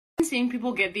Seeing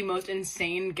people get the most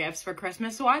insane gifts for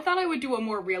Christmas, so I thought I would do a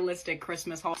more realistic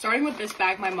Christmas haul. Starting with this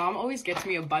bag, my mom always gets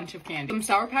me a bunch of candy. Some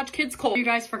Sour Patch Kids cold. You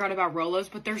guys forgot about Rolos,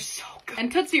 but they're so good.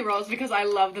 And Tootsie Rolls because I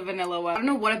love the vanilla one. I don't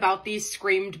know what about these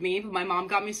screamed me, but my mom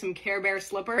got me some Care Bear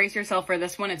slippers. Brace yourself for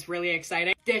this one, it's really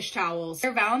exciting. Dish towels.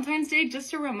 For Valentine's Day,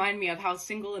 just to remind me of how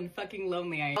single and fucking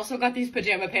lonely I am. Also got these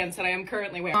pajama pants that I am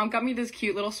currently wearing. Mom got me this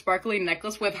cute little sparkly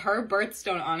necklace with her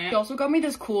birthstone on it. She also got me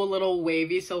this cool little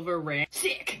wavy silver ring.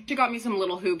 Sick! She got me some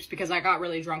little hoops because I got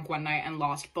really drunk one night and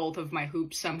lost both of my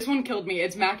hoops. This one killed me.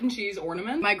 It's mac and cheese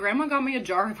ornament. My grandma got me a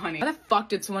jar of honey. Why the fuck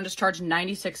did someone just charge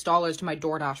 $96 to my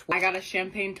DoorDash? I got a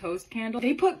champagne toast candle.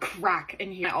 They put crack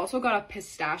in here. I also got a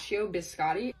pistachio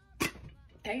biscotti.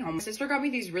 Damn. My sister got me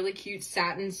these really cute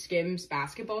satin Skims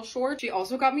basketball shorts. She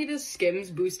also got me this Skims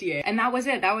bustier. And that was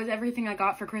it. That was everything I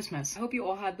got for Christmas. I hope you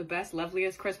all had the best,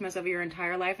 loveliest Christmas of your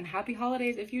entire life, and happy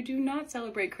holidays if you do not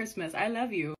celebrate Christmas. I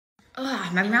love you.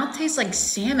 Ugh, my mouth tastes like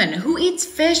salmon. Who eats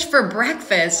fish for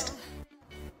breakfast?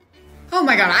 Oh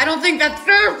my god, I don't think that's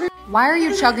fair. Why are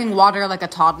you chugging water like a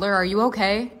toddler? Are you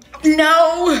okay?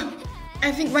 No!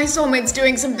 I think my soulmate's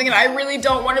doing something that I really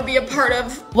don't want to be a part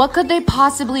of. What could they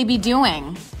possibly be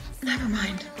doing? Never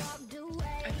mind.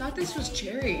 I thought this was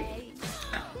cherry.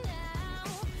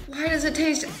 Why does it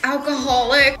taste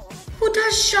alcoholic? Who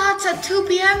does shots at 2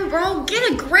 p.m., bro?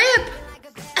 Get a grip!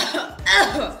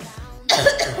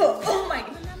 Oh my...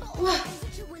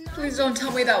 Please don't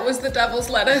tell me that was the devil's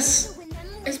lettuce.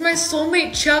 Is my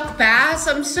soulmate Chuck Bass?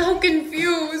 I'm so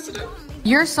confused.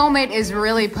 Your soulmate is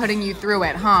really putting you through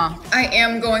it, huh? I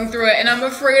am going through it, and I'm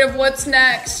afraid of what's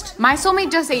next. My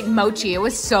soulmate just ate mochi. It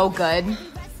was so good.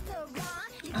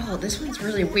 Oh, this one's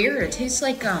really weird. It tastes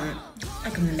like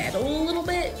metal a little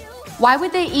bit. Why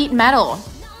would they eat metal?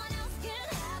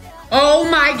 Oh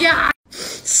my god!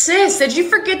 Sis, did you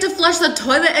forget to flush the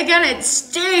toilet again? It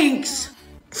stinks.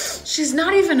 She's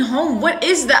not even home. What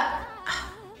is that?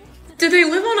 Do they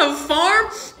live on a farm?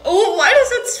 Oh, why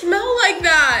does it smell like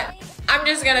that? I'm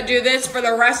just gonna do this for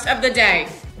the rest of the day.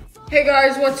 Hey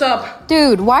guys, what's up?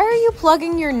 Dude, why are you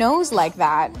plugging your nose like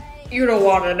that? You don't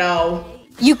wanna know.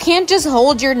 You can't just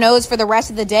hold your nose for the rest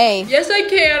of the day. Yes, I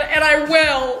can, and I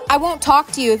will. I won't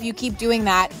talk to you if you keep doing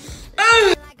that.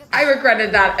 Ugh, I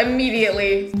regretted that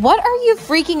immediately. What are you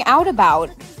freaking out about?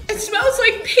 It smells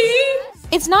like pee.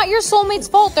 It's not your soulmate's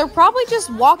fault. They're probably just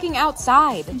walking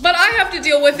outside. But I have to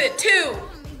deal with it too.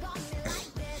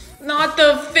 Not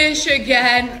the fish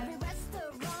again.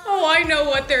 Oh, I know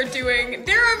what they're doing.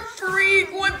 They're a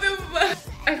freak. What the fuck?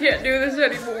 I can't do this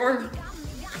anymore.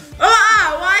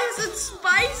 Ah, why is it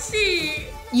spicy?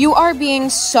 You are being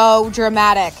so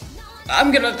dramatic.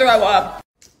 I'm gonna throw up.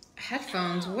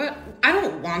 Headphones, what? I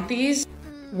don't want these.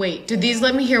 Wait, did these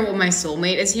let me hear what my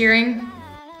soulmate is hearing?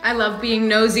 I love being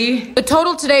nosy. The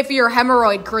total today for your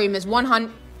hemorrhoid cream is 100.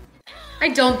 I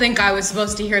don't think I was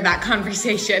supposed to hear that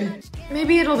conversation.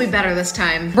 Maybe it'll be better this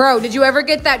time. Bro, did you ever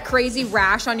get that crazy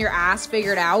rash on your ass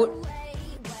figured out?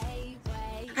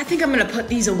 I think I'm gonna put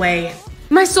these away.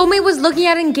 My soulmate was looking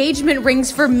at engagement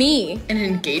rings for me. An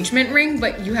engagement ring?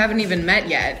 But you haven't even met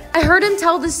yet. I heard him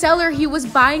tell the seller he was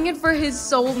buying it for his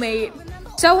soulmate.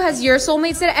 So has your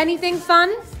soulmate said anything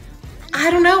fun?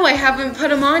 I don't know, I haven't put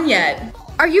them on yet.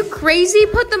 Are you crazy?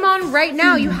 Put them on right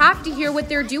now. You have to hear what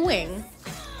they're doing.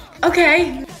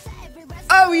 Okay.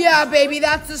 Oh yeah, baby,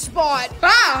 that's the spot.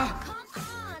 Ah!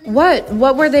 What?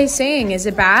 What were they saying? Is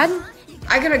it bad?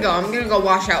 I'm gonna go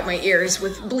wash out my ears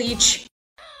with bleach.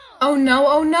 Oh no,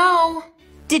 oh no.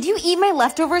 Did you eat my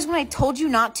leftovers when I told you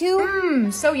not to?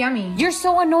 Mmm, so yummy. You're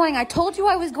so annoying. I told you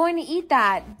I was going to eat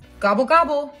that. Gobble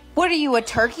gobble. What are you, a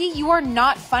turkey? You are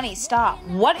not funny. Stop.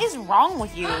 What is wrong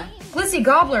with you? Glizzy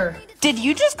gobbler. Did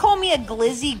you just call me a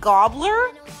glizzy gobbler?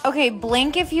 Okay,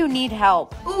 blink if you need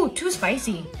help. Ooh, too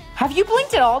spicy. Have you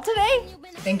blinked at all today?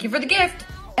 Thank you for the gift.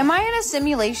 Am I in a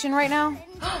simulation right now?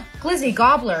 Glizzy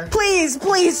gobbler. Please,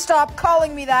 please stop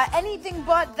calling me that. Anything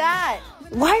but that.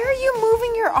 Why are you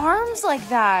moving your arms like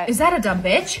that? Is that a dumb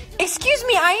bitch? Excuse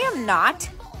me, I am not.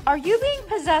 Are you being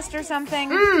possessed or something?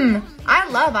 I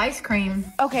love ice cream.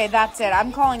 Okay, that's it.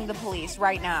 I'm calling the police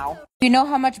right now. Do you know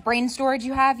how much brain storage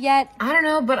you have yet? I don't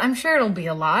know, but I'm sure it'll be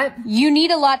a lot. You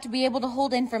need a lot to be able to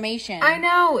hold information. I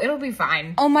know, it'll be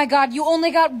fine. Oh my god, you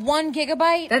only got 1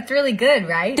 gigabyte? That's really good,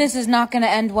 right? This is not gonna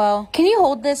end well. Can you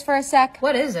hold this for a sec?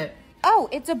 What is it? Oh,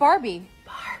 it's a Barbie.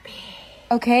 Barbie.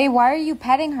 Okay, why are you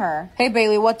petting her? Hey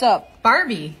Bailey, what's up?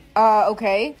 Barbie.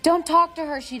 Okay. Don't talk to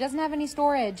her. She doesn't have any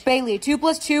storage. Bailey, 2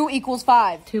 plus 2 equals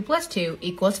 5. 2 plus 2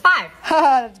 equals 5.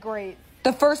 Haha, that's great.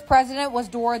 The first president was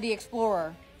Dora the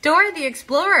Explorer. Dora the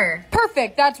Explorer.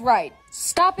 Perfect, that's right.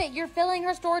 Stop it, you're filling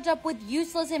her storage up with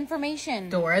useless information.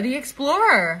 Dora the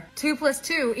Explorer. 2 +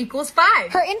 2 =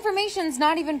 5. Her information's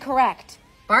not even correct.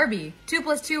 Barbie. 2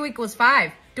 + 2 =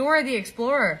 5. Dora the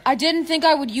Explorer. I didn't think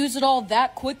I would use it all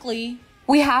that quickly.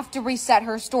 We have to reset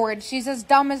her storage. She's as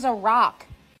dumb as a rock.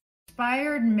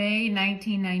 Expired May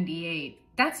 1998.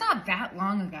 That's not that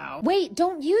long ago. Wait,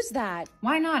 don't use that.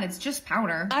 Why not? It's just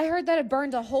powder. I heard that it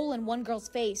burned a hole in one girl's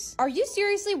face. Are you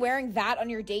seriously wearing that on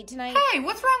your date tonight? Hey,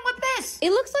 what's wrong with this?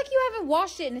 It looks like you haven't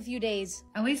washed it in a few days.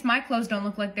 At least my clothes don't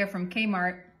look like they're from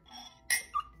Kmart.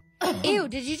 Ew,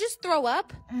 did you just throw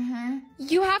up? Mm-hmm.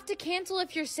 You have to cancel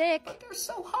if you're sick. But they're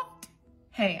so hot.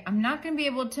 Hey, I'm not gonna be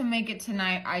able to make it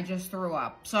tonight. I just threw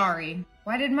up. Sorry.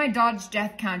 Why did my Dodge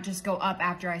death count just go up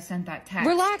after I sent that text?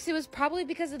 Relax, it was probably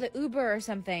because of the Uber or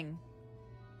something.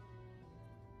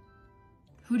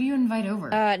 Who do you invite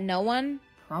over? No one.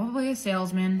 Probably a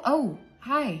salesman. Oh,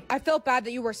 hi. I felt bad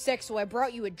that you were sick, so I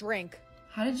brought you a drink.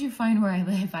 How did you find where I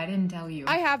live? I didn't tell you.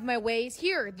 I have my ways.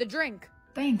 Here, the drink.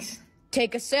 Thanks.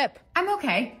 Take a sip. I'm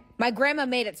okay. My grandma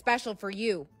made it special for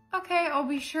you. Okay, I'll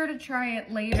be sure to try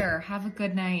it later. Have a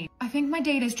good night. I think my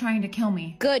date is trying to kill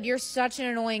me. Good, you're such an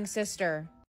annoying sister.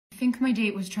 I think my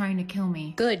date was trying to kill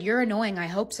me. Good, you're annoying, I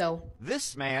hope so.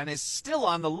 This man is still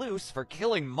on the loose for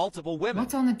killing multiple women.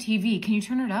 What's on the TV? Can you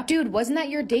turn it up? Dude, wasn't that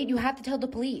your date? You have to tell the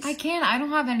police. I can't. I don't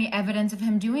have any evidence of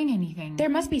him doing anything. There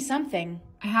must be something.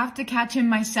 I have to catch him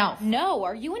myself. No,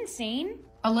 are you insane?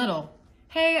 A little.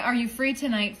 Hey, are you free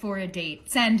tonight for a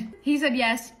date? Send. He said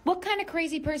yes. What kind of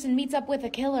crazy person meets up with a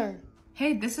killer?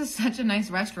 Hey, this is such a nice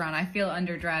restaurant. I feel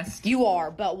underdressed. You are,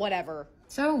 but whatever.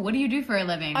 So, what do you do for a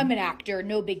living? I'm an actor,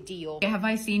 no big deal. Have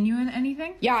I seen you in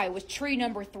anything? Yeah, I was tree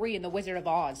number 3 in The Wizard of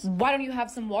Oz. Why don't you have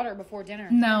some water before dinner?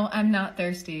 No, I'm not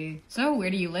thirsty. So, where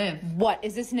do you live? What,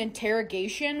 is this an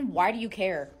interrogation? Why do you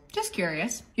care? Just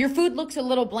curious. Your food looks a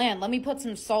little bland. Let me put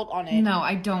some salt on it. No,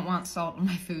 I don't want salt on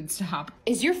my food. Stop.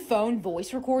 Is your phone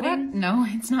voice recording? What? No,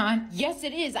 it's not. Yes,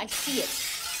 it is. I see it.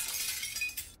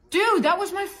 Dude, that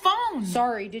was my phone!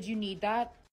 Sorry, did you need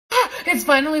that? It's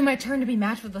finally my turn to be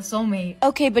matched with a soulmate.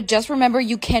 Okay, but just remember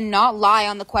you cannot lie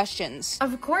on the questions.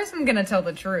 Of course I'm gonna tell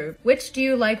the truth. Which do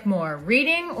you like more,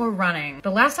 reading or running?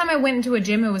 The last time I went into a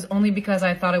gym, it was only because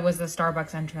I thought it was the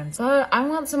Starbucks entrance. But I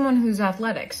want someone who's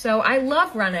athletic, so I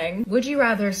love running. Would you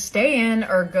rather stay in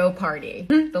or go party?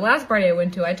 The last party I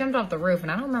went to, I jumped off the roof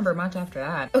and I don't remember much after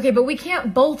that. Okay, but we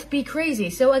can't both be crazy,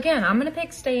 so again, I'm gonna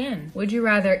pick stay in. Would you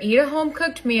rather eat a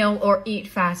home-cooked meal or eat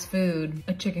fast food?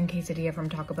 A chicken quesadilla from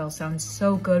Taco Bell sounds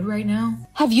so good right now.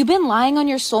 Have you been lying on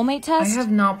your soulmate I test? have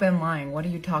not been lying. What are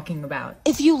you talking about?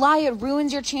 If you lie, it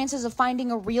ruins your chances of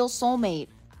finding a real soulmate.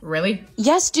 Really?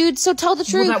 Yes, dude, so tell the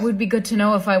truth. Well, that would be good to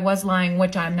know if I was lying,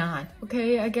 which I'm not.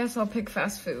 Okay, I guess I'll pick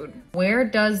fast food. Where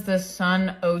does the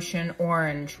sun ocean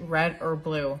orange, red or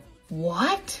blue?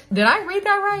 What? Did I read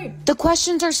that right? The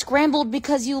questions are scrambled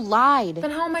because you lied.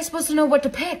 Then how am I supposed to know what to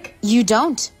pick? You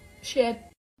don't. Shit.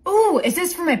 Ooh, is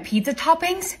this for my pizza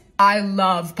toppings? I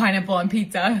love pineapple on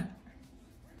pizza.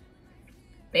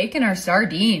 Bacon or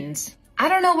sardines? I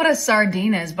don't know what a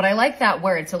sardine is, but I like that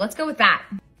word, so let's go with that.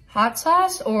 Hot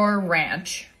sauce or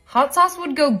ranch? Hot sauce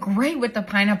would go great with the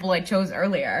pineapple I chose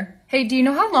earlier. Hey, do you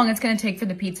know how long it's gonna take for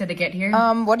the pizza to get here?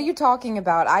 What are you talking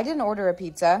about? I didn't order a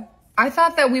pizza. I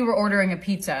thought that we were ordering a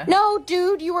pizza. No,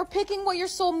 dude, you were picking what your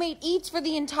soulmate eats for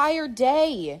the entire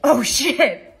day. Oh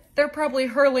shit! They're probably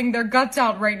hurling their guts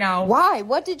out right now. Why?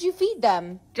 What did you feed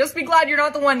them? Just be glad you're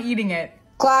not the one eating it.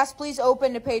 Class, please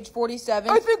open to page 47.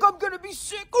 I think I'm gonna be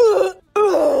sick.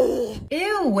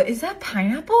 Ew, is that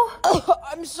pineapple?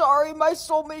 I'm sorry, my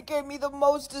soulmate gave me the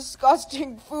most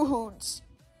disgusting foods.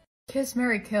 Kiss,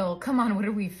 marry, kill. Come on, what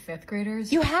are we, 5th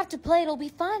graders? You have to play, it'll be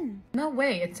fun. No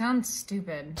way, it sounds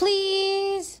stupid.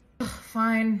 Please.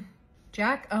 Fine.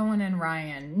 Jack, Owen, and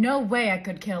Ryan. No way I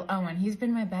could kill Owen. He's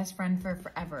been my best friend for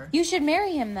forever. You should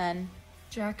marry him then.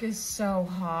 Jack is so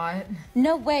hot.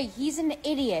 No way, he's an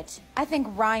idiot. I think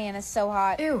Ryan is so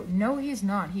hot. Ew, no he's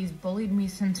not. He's bullied me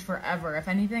since forever. If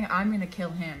anything, I'm gonna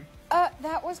kill him.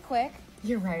 That was quick.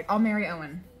 You're right, I'll marry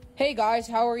Owen. Hey guys,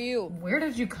 how are you? Where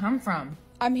did you come from?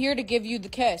 I'm here to give you the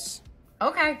kiss.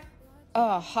 Okay.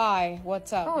 Hi,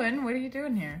 what's up? Owen, what are you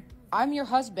doing here? I'm your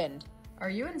husband. Are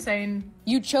you insane?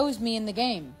 You chose me in the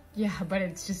game. Yeah, but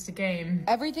it's just a game.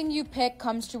 Everything you pick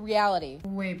comes to reality.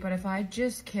 Wait, but if I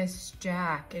just kiss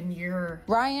Jack and you're...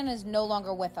 Ryan is no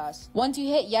longer with us. Once you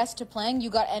hit yes to playing, you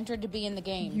got entered to be in the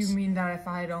games. You mean that if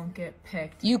I don't get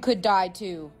picked? You could die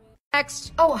too.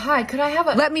 Next. Oh, hi, could I have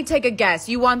a... Let me take a guess.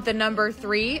 You want the number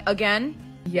 3 again?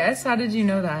 Yes, how did you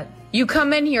know that? You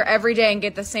come in here every day and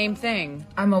get the same thing.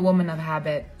 I'm a woman of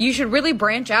habit. You should really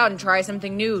branch out and try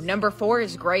something new. Number 4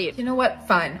 is great. You know what?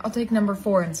 Fine. I'll take number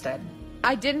 4 instead.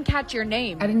 I didn't catch your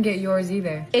name. I didn't get yours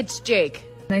either. It's Jake.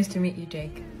 Nice to meet you,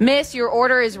 Jake. Miss, your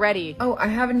order is ready. Oh, I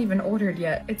haven't even ordered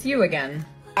yet. It's you again.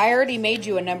 I already made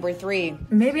you a number 3.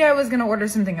 Maybe I was gonna order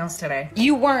something else today.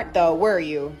 You weren't though, were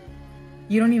you?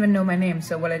 You don't even know my name,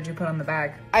 so what did you put on the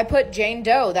bag? I put Jane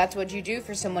Doe. That's what you do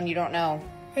for someone you don't know.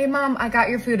 Hey, Mom, I got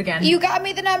your food again. You got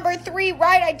me the number 3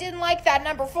 right. I didn't like that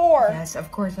number 4. Yes,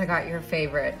 of course I got your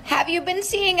favorite. Have you been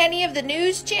seeing any of the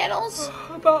news channels?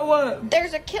 About what?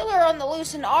 There's a killer on the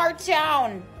loose in our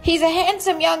town. He's a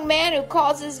handsome young man who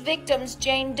calls his victims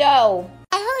Jane Doe.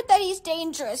 I heard that he's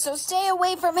dangerous, so stay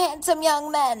away from handsome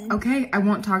young men. Okay, I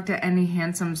won't talk to any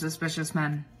handsome, suspicious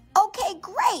men. Okay,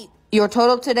 great. Your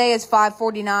total today is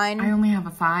 $5.49. I only have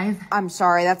a 5. I'm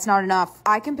sorry, that's not enough.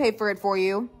 I can pay for it for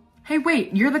you. Hey,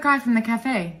 wait, you're the guy from the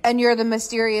cafe. And you're the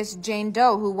mysterious Jane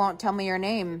Doe who won't tell me your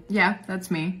name. Yeah,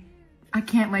 that's me. I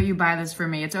can't let you buy this for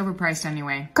me. It's overpriced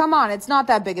anyway. Come on, it's not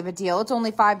that big of a deal. It's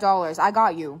only $5. I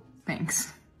got you.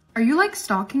 Thanks. Are you, like,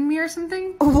 stalking me or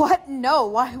something? What? No,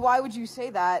 why would you say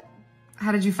that?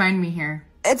 How did you find me here?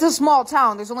 It's a small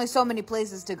town. There's only so many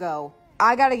places to go.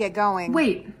 I gotta get going.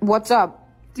 Wait. What's up?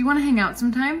 Do you want to hang out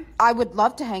sometime? I would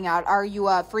love to hang out. Are you,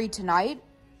 free tonight?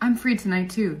 I'm free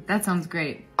tonight, too. That sounds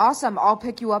great. Awesome. I'll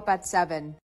pick you up at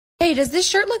 7. Hey, does this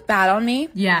shirt look bad on me?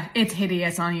 Yeah, it's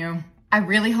hideous on you. I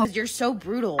really hope... You're so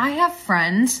brutal. I have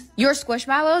friends. Your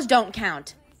squishmallows don't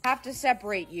count. Have to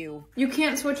separate you. You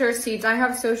can't switch our seats. I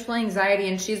have social anxiety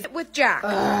and she's... With Jack.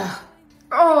 Ugh.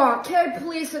 Oh, can I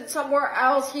please sit somewhere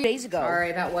else? Days ago.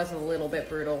 Sorry, that was a little bit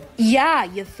brutal. Yeah,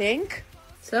 you think?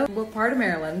 So, what part of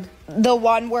Maryland? The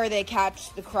one where they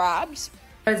catch the crabs?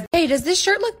 Hey, does this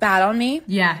shirt look bad on me?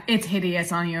 Yeah, it's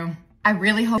hideous on you. I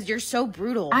really hope... You're so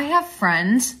brutal. I have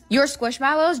friends. Your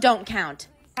squishmallows don't count.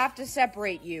 Have to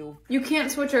separate you. You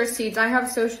can't switch our seats. I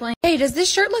have social... Hey, does this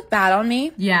shirt look bad on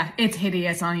me? Yeah, it's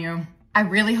hideous on you. I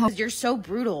really hope... You're so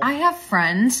brutal. I have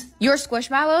friends. Your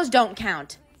squishmallows don't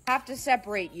count. Have to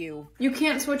separate you. You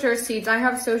can't switch our seats. I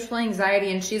have social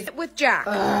anxiety and she's... With Jack.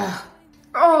 Ugh.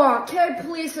 Oh, can I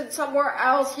please sit somewhere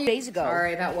else? Days ago.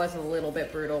 Sorry, that was a little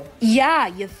bit brutal. Yeah,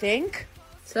 you think?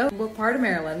 So, what part of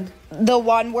Maryland? The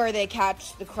one where they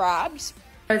catch the crabs?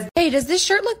 Hey, does this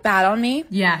shirt look bad on me?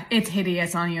 Yeah, it's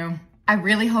hideous on you. I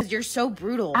really hope... You're so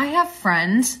brutal. I have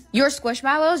friends. Your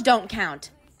squishmallows don't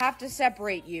count. Have to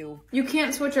separate you. You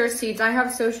can't switch our seats. I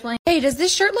have social... Hey, does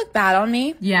this shirt look bad on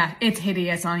me? Yeah, it's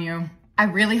hideous on you. I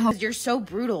really hope... You're so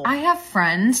brutal. I have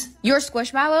friends. Your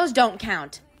squishmallows don't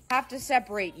count. Have to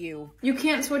separate you. You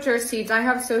can't switch our seats. I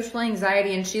have social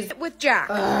anxiety and she's... With Jack.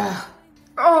 Ugh.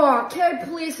 Oh, can I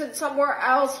please sit somewhere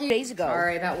else? Days ago.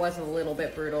 Sorry, that was a little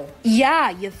bit brutal. Yeah,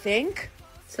 you think?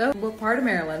 So, what part of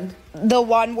Maryland? The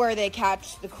one where they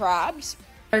catch the crabs?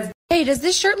 Hey, does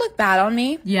this shirt look bad on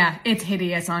me? Yeah, it's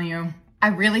hideous on you. I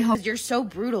really hope... You're so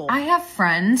brutal. I have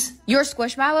friends. Your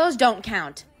squishmallows don't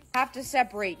count. Have to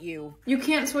separate you. You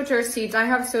can't switch our seats. I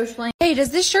have social... Hey,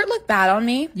 does this shirt look bad on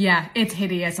me? Yeah, it's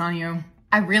hideous on you.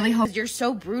 I really hope... You're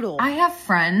so brutal. I have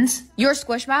friends. Your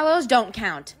squishmallows don't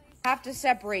count. Have to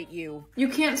separate you. You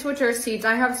can't switch our seats.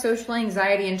 I have social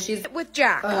anxiety and she's... With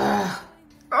Jack. Ugh.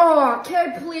 Oh, can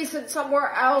I please sit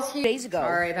somewhere else? Days ago.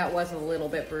 Sorry, that was a little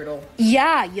bit brutal.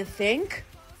 Yeah, you think?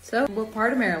 So, what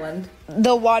part of Maryland?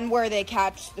 The one where they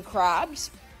catch the crabs?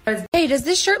 Hey, does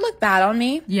this shirt look bad on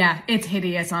me? Yeah, it's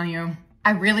hideous on you.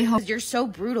 I really hope... You're so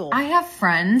brutal. I have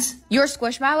friends. Your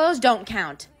squishmallows don't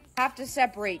count. Have to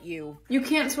separate you. You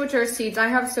can't switch our seats. I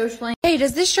have social... Hey,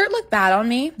 does this shirt look bad on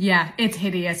me? Yeah, it's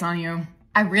hideous on you.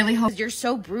 I really hope... You're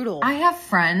so brutal. I have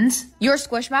friends. Your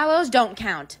squishmallows don't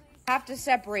count. Have to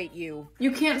separate you.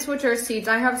 You can't switch our seats.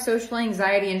 I have social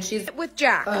anxiety and she's... With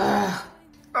Jack. Ugh.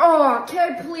 Oh,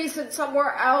 can I please sit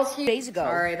somewhere else? Days ago.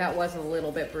 Sorry, that was a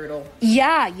little bit brutal.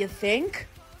 Yeah, you think?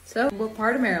 So, what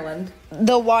part of Maryland?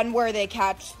 The one where they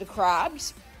catch the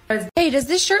crabs? Hey, does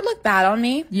this shirt look bad on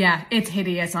me? Yeah, it's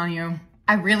hideous on you.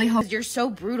 I really hope... You're so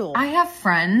brutal. I have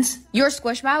friends. Your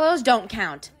squishmallows don't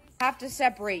count. Have to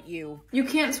separate you. You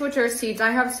can't switch our seats.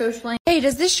 I have social... Hey,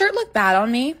 does this shirt look bad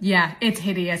on me? Yeah, it's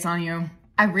hideous on you.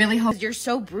 I really hope... You're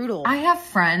so brutal. I have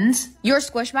friends. Your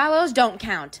squishmallows don't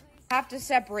count. Have to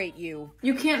separate you.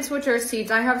 You can't switch our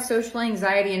seats. I have social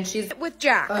anxiety and she's... With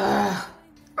Jack. Ugh.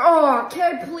 Oh,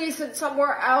 can I please sit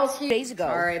somewhere else? Days ago.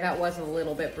 Sorry, that was a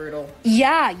little bit brutal.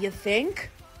 Yeah, you think?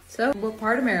 So, what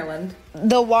part of Maryland?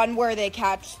 The one where they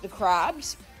catch the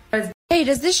crabs? Hey,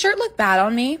 does this shirt look bad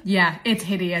on me? Yeah, it's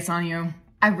hideous on you.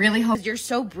 I really hope... You're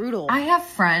so brutal. I have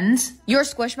friends. Your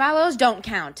squishmallows don't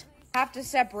count. Have to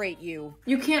separate you.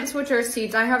 You can't switch our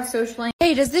seats. I have social anxiety.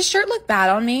 Hey, does this shirt look bad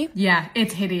on me? Yeah,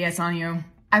 it's hideous on you.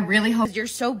 I really hope You're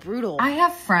so brutal. I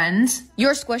have friends.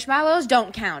 Your squishmallows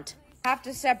don't count. Have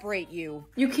to separate you.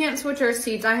 You can't switch our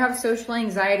seats. I have social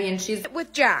anxiety and she's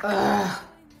With Jack.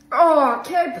 Oh,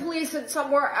 can I please sit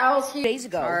somewhere else? Days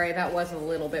ago. Sorry, that was a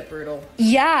little bit brutal.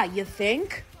 Yeah, you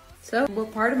think? So,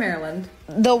 what part of Maryland?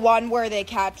 The one where they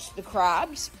catch the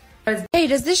crabs? Hey,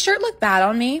 does this shirt look bad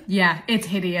on me? Yeah, it's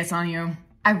hideous on you.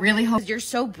 I really hope You're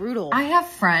so brutal. I have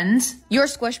friends. Your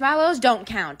squishmallows don't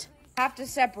count. Have to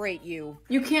separate you.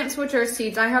 You can't switch our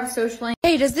seats. I have social anxiety.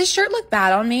 Hey, does this shirt look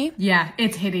bad on me? Yeah,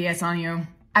 it's hideous on you.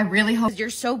 I really hope You're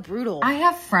so brutal. I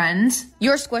have friends.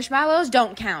 Your squishmallows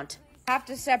don't count. Have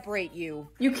to separate you.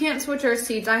 You can't switch our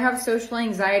seats. I have social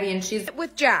anxiety and she's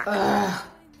With Jack.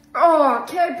 Oh,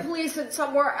 can I please sit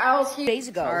somewhere else? Days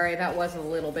ago. Sorry, that was a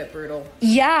little bit brutal.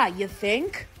 Yeah, you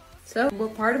think? So,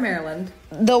 what part of Maryland?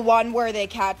 The one where they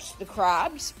catch the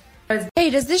crabs? Hey,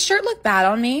 does this shirt look bad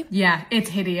on me? Yeah, it's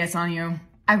hideous on you.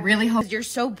 I really hope You're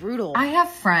so brutal. I have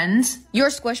friends. Your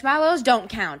squishmallows don't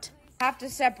count. Have to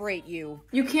separate you.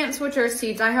 You can't switch our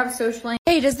seats. I have social anxiety.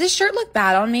 Hey, does this shirt look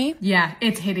bad on me? Yeah,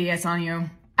 it's hideous on you.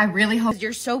 I really hope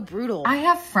You're so brutal. I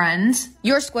have friends.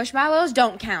 Your squishmallows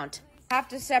don't count. Have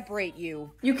to separate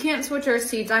you. You can't switch our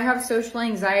seats. I have social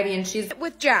anxiety and she's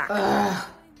With Jack.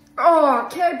 Oh,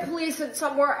 can I please sit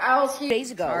somewhere else? Days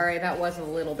ago. Sorry, that was a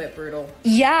little bit brutal.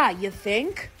 Yeah, you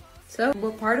think? So,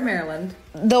 what part of Maryland?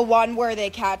 The one where they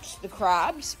catch the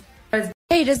crabs?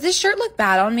 Hey, does this shirt look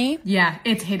bad on me? Yeah,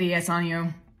 it's hideous on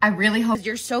you. I really hope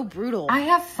You're so brutal. I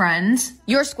have friends.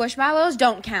 Your squishmallows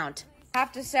don't count.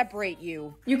 Have to separate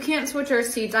you. You can't switch our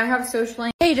seats. I have social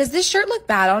anxiety. Hey, does this shirt look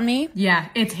bad on me? Yeah,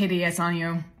 it's hideous on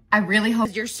you. I really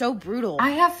hope You're so brutal. I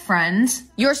have friends.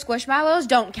 Your squishmallows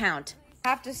don't count.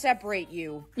 Have to separate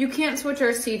you. You can't switch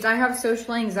our seats. I have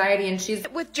social anxiety and she's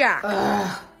With Jack.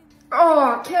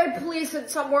 Oh, can I please sit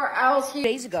somewhere else?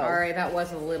 Days ago. Sorry, that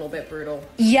was a little bit brutal.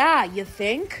 Yeah, you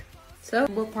think? So,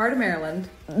 what part of Maryland?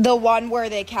 The one where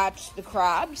they catch the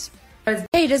crabs?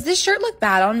 Hey, does this shirt look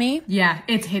bad on me? Yeah,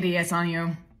 it's hideous on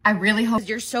you. I really hope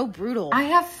You're so brutal. I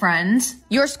have friends.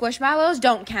 Your squishmallows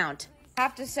don't count.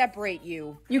 Have to separate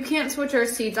you. You can't switch our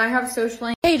seats. I have social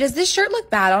anxiety. Hey, does this shirt look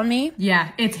bad on me?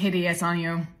 Yeah, it's hideous on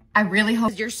you. I really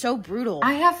hope You're so brutal.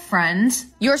 I have friends.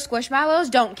 Your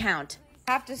squishmallows don't count.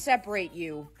 Have to separate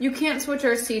you. You can't switch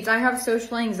our seats. I have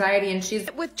social anxiety and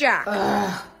she's With Jack.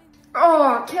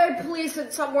 Oh, can I please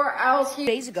sit somewhere else?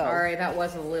 Days ago. Sorry, that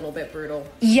was a little bit brutal.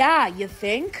 Yeah, you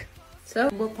think? So,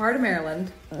 what part of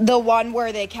Maryland? The one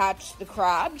where they catch the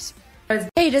crabs?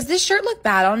 Hey, does this shirt look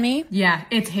bad on me? Yeah,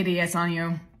 it's hideous on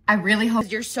you. I really hope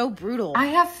You're so brutal. I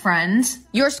have friends.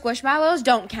 Your squishmallows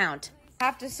don't count.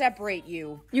 Have to separate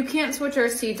you. You can't switch our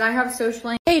seats. I have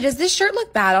social anxiety. Hey, does this shirt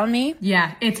look bad on me?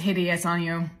 Yeah, it's hideous on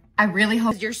you. I really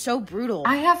hope You're so brutal.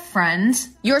 I have friends.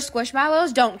 Your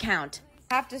squishmallows don't count.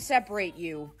 Have to separate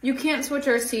you. You can't switch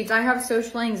our seats. I have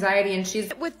social anxiety and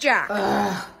she's With Jack.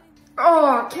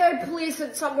 Oh, can I please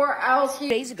sit somewhere else?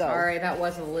 Days ago. Sorry, that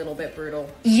was a little bit brutal.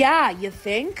 Yeah, you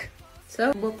think?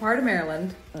 So, what part of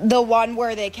Maryland? The one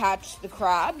where they catch the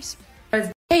crabs?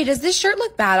 Hey, does this shirt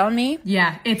look bad on me?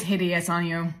 Yeah, it's hideous on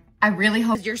you. I really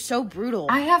hope You're so brutal.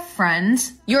 I have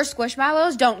friends. Your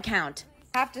squishmallows don't count.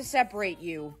 Have to separate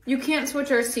you. You can't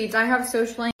switch our seats. I have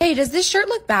social anxiety. Hey, does this shirt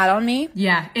look bad on me?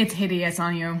 Yeah, it's hideous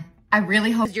on you. I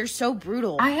really hope You're so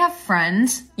brutal. I have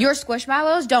friends. Your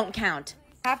squishmallows don't count.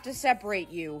 Have to separate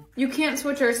you. You can't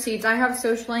switch our seats. I have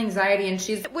social anxiety and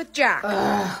she's With Jack.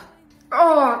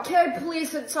 Oh, can I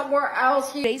please sit somewhere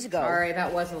else? Days ago. Sorry,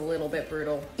 that was a little bit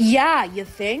brutal. Yeah, you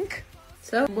think?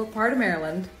 So, what part of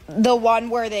Maryland? The one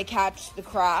where they catch the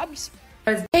crabs?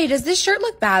 Hey, does this shirt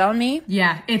look bad on me?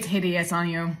 Yeah, it's hideous on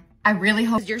you. I really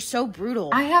hope You're so brutal.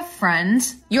 I have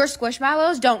friends. Your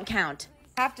squishmallows don't count.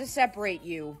 Have to separate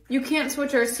you. You can't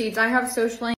switch our seats. I have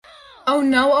social anxiety. Oh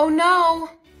no, oh no.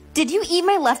 Did you eat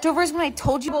my leftovers when I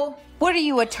told you? What are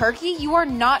you, a turkey? You are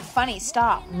not funny.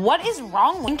 Stop. What is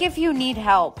wrong? Think if you need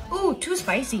help. Ooh, too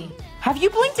spicy. Have you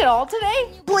blinked at all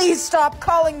today? Please stop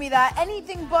calling me that.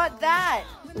 Anything but that.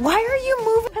 Why are you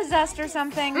moving? Possessed or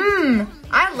something?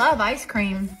 I love ice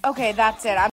cream. Okay, that's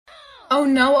it. Oh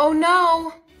no, oh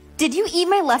no. Did you eat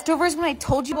my leftovers when I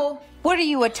told you? What are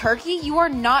you, a turkey? You are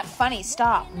not funny.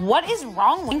 Stop. What is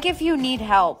wrong? Think if you need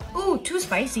help. Ooh, too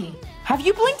spicy. Have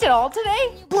you blinked at all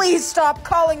today? Please stop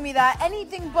calling me that.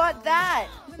 Anything but that.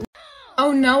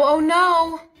 Oh no, oh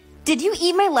no. Did you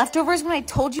eat my leftovers when I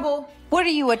told you? What are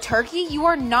you, a turkey? You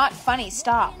are not funny.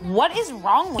 Stop. What is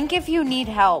wrong? Think if you need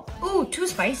help. Ooh, too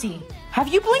spicy. Have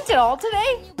you blinked at all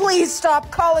today? Please stop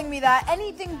calling me that.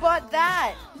 Anything but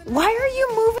that. Why are you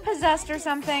moving possessed or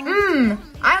something?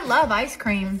 I love ice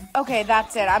cream. Okay,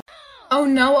 that's it. Oh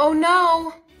no, oh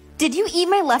no. Did you eat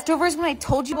my leftovers when I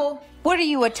told you? What are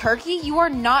you, a turkey? You are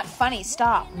not funny.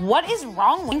 Stop. What is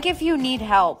wrong? Blink if you need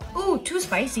help. Ooh, too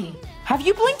spicy. Have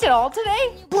you blinked at all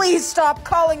today? Please stop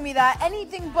calling me that.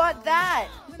 Anything but that.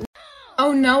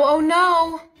 Oh no, oh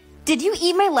no. Did you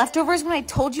eat my leftovers when I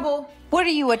told you? What are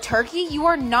you, a turkey? You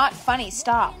are not funny.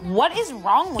 Stop. What is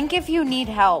wrong? Blink if you need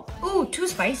help. Ooh, too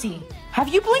spicy. Have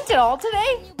you blinked at all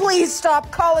today? Please stop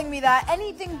calling me that.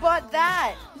 Anything but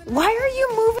that. Why are you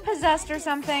moving possessed or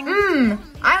something?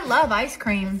 I love ice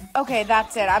cream. Okay,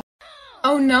 that's it.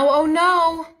 Oh no, oh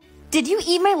no. Did you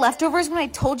eat my leftovers when I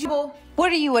told you?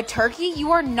 What are you, a turkey?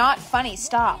 You are not funny.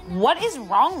 Stop. What is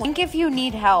wrong? Blink if you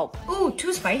need help. Ooh,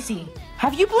 too spicy.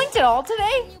 Have you blinked at all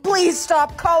today? Please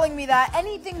stop calling me that.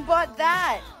 Anything but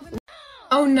that.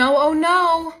 Oh no, oh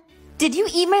no. Did you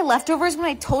eat my leftovers when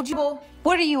I told you?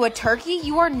 What are you, a turkey?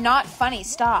 You are not funny.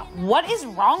 Stop. What is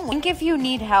wrong? Blink if you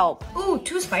need help. Ooh,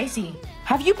 too spicy.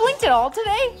 Have you blinked at all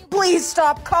today? Please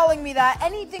stop calling me that.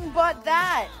 Anything but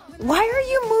that. Why are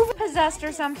you moving possessed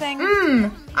or something?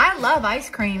 I love ice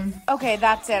cream. Okay,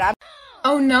 that's it.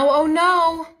 Oh no, oh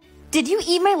no. Did you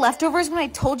eat my leftovers when I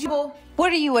told you?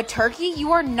 What are you, a turkey?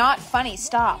 You are not funny.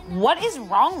 Stop. What is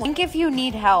wrong? Blink if you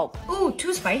need help. Ooh,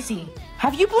 too spicy.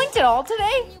 Have you blinked at all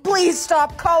today? Please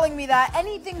stop calling me that.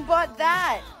 Anything but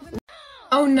that.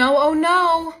 Oh no, oh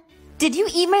no. Did you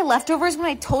eat my leftovers when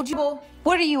I told you?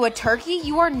 What are you, a turkey?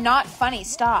 You are not funny.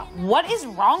 Stop. What is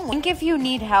wrong? Blink if you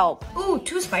need help. Ooh,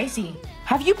 too spicy.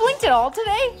 Have you blinked at all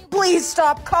today? Please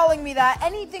stop calling me that.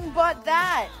 Anything but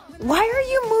that. Why are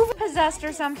you moving possessed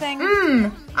or something?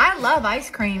 I love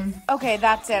ice cream. Okay,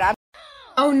 that's it.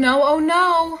 Oh no, oh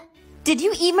no. Did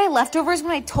you eat my leftovers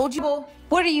when I told you?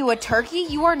 What are you, a turkey?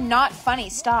 You are not funny.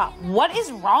 Stop. What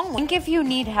is wrong? Blink if you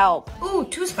need help. Ooh,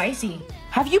 too spicy.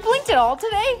 Have you blinked at all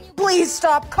today? Please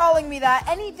stop calling me that.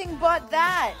 Anything but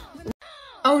that.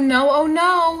 Oh no, oh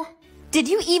no. Did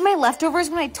you eat my leftovers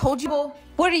when I told you?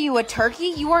 What are you, a turkey?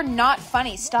 You are not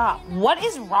funny. Stop. What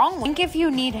is wrong? Blink if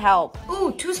you need help.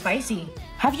 Ooh, too spicy.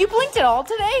 Have you blinked at all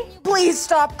today? Please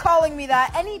stop calling me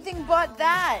that. Anything but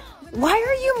that. Why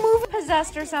are you moving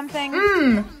possessed or something?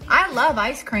 I love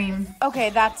ice cream. Okay,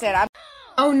 that's it.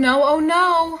 Oh no, oh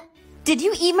no. Did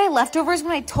you eat my leftovers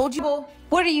when I told you?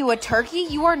 What are you, a turkey?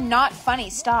 You are not funny.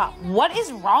 Stop. What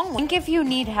is wrong? Blink if you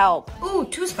need help. Ooh,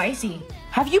 too spicy.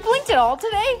 Have you blinked at all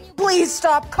today? Please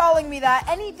stop calling me that.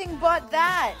 Anything but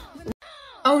that.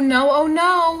 Oh no, oh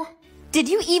no. Did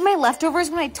you eat my leftovers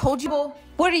when I told you?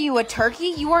 What are you, a turkey?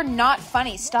 You are not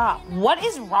funny. Stop. What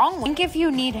is wrong? Blink if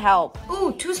you need help.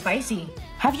 Ooh, too spicy.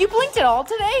 Have you blinked at all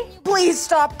today? Please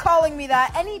stop calling me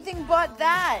that. Anything but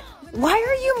that. Why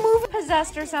are you moving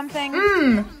possessed or something?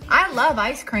 I love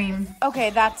ice cream. Okay,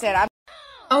 that's it.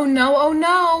 Oh no, oh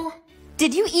no.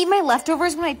 Did you eat my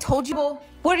leftovers when I told you?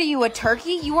 What are you, a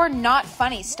turkey? You are not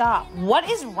funny. Stop. What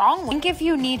is wrong? Blink if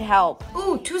you need help.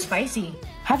 Ooh, too spicy.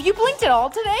 Have you blinked at all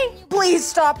today? Please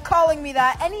stop calling me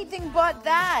that. Anything but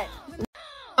that.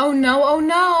 Oh no, oh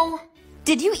no.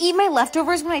 Did you eat my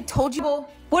leftovers when I told you?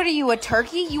 What are you, a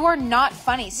turkey? You are not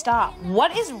funny. Stop.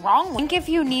 What is wrong? Blink if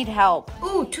you need help.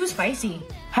 Ooh, too spicy.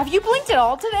 Have you blinked at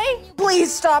all today?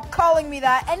 Please stop calling me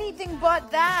that. Anything but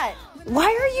that. Why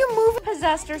are you moving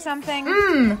possessed or something?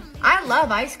 I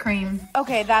love ice cream.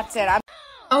 Okay, that's it.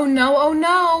 Oh no, oh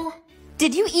no.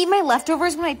 Did you eat my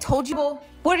leftovers when I told you?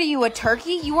 What are you, a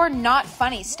turkey? You are not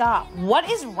funny. Stop. What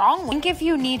is wrong? Blink if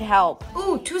you need help.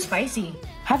 Ooh, too spicy.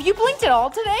 Have you blinked at all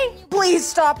today? Please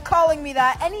stop calling me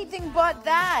that. Anything but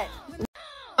that.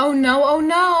 Oh no, oh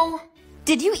no.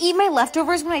 Did you eat my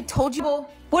leftovers when I told you?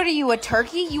 What are you, a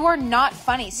turkey? You are not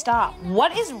funny. Stop.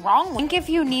 What is wrong? Blink if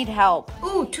you need help.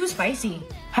 Ooh, too spicy.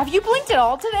 Have you blinked at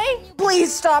all today?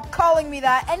 Please stop calling me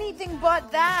that. Anything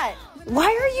but that. Why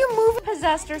are you moving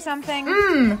possessed or something?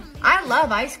 I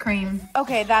love ice cream.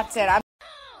 Okay, that's it.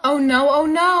 Oh no, oh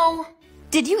no.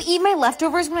 Did you eat my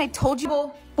leftovers when I told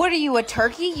you? What are you, a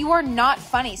turkey? You are not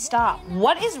funny. Stop.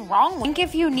 What is wrong? Blink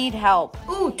if you need help.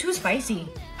 Ooh, too spicy.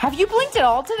 Have you blinked at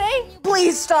all today?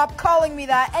 Please stop calling me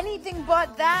that. Anything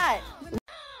but that.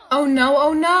 Oh no,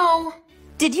 oh no.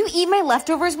 Did you eat my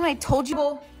leftovers when I told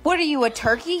you? What are you, a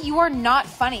turkey? You are not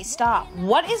funny. Stop.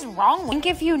 What is wrong? Blink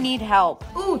if you need help.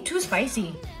 Ooh, too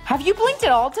spicy. Have you blinked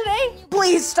at all today?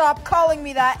 Please stop calling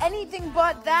me that. Anything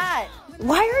but that.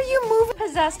 Why are you moving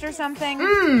possessed or something?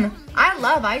 I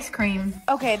love ice cream.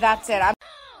 Okay, that's it.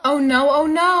 Oh no, oh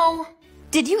no.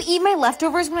 Did you eat my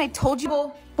leftovers when I told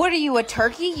you? What are you, a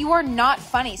turkey? You are not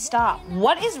funny. Stop.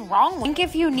 What is wrong? Blink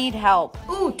if you need help.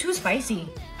 Ooh, too spicy.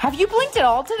 Have you blinked at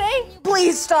all today?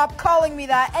 Please stop calling me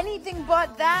that. Anything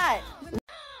but that.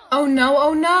 Oh no,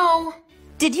 oh no.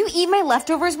 Did you eat my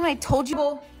leftovers when I told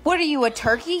you? What are you, a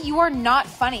turkey? You are not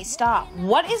funny. Stop.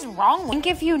 What is wrong? Blink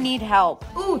if you need help.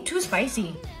 Ooh, too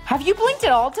spicy. Have you blinked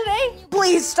at all today?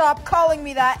 Please stop calling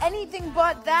me that. Anything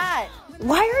but that.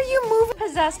 Why are you moving?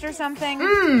 Possessed or something?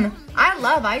 I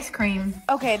love ice cream.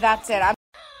 Okay, that's it.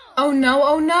 Oh no,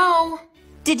 oh no.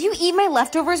 Did you eat my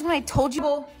leftovers when I told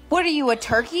you? What are you, a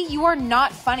turkey? You are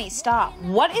not funny. Stop.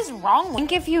 What is wrong?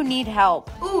 Blink if you need help.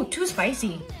 Ooh, too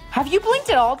spicy. Have you blinked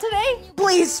at all today?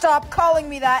 Please stop calling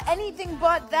me that. Anything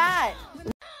but that.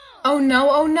 Oh no,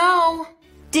 oh no.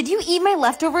 Did you eat my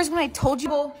leftovers when I told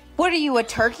you? What are you, a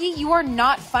turkey? You are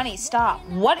not funny. Stop.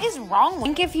 What is wrong?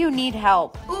 Blink if you need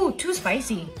help. Ooh, too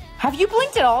spicy. Have you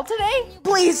blinked at all today?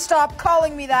 Please stop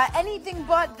calling me that. Anything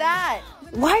but that.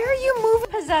 Why are you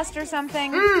moving? Possessed or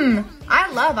something? I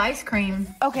love ice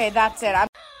cream. Okay, that's it.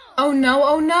 Oh no,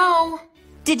 oh no.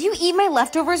 Did you eat my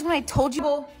leftovers when I told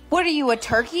you? What are you, a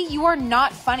turkey? You are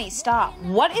not funny. Stop.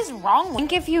 What is wrong?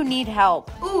 Blink if you need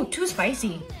help. Ooh, too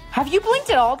spicy. Have you blinked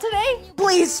at all today?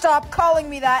 Please stop calling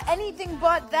me that. Anything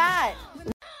but that.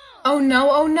 Oh no,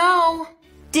 oh no.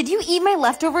 Did you eat my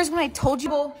leftovers when I told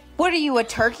you? What are you, a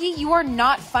turkey? You are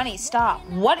not funny. Stop.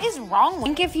 What is wrong?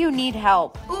 Blink if you need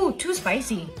help. Ooh, too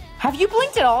spicy. Have you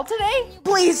blinked at all today?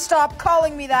 Please stop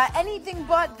calling me that. Anything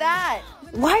but that.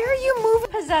 Why are you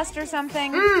moving? Possessed or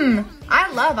something?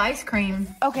 I love ice cream.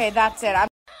 Okay, that's it.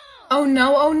 Oh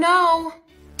no, oh no.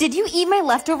 Did you eat my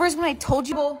leftovers when I told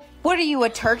you? What are you, a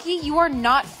turkey? You are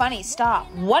not funny.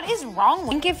 Stop. What is wrong?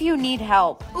 Blink if you need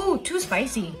help. Ooh, too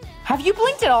spicy. Have you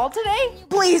blinked at all today?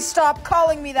 Please stop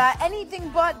calling me that. Anything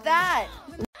but that.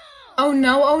 Oh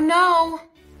no, oh no.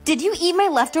 Did you eat my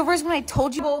leftovers when I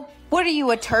told you? What are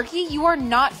you, a turkey? You are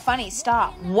not funny.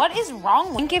 Stop. What is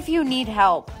wrong? Blink if you need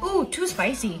help. Ooh, too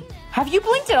spicy. Have you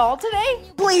blinked at all today?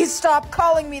 Please stop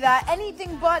calling me that.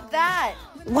 Anything but that.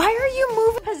 Why are you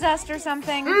moving? Possessed or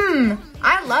something?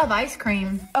 I love ice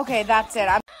cream. Okay, that's it.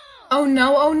 Oh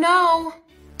no, oh no.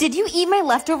 Did you eat my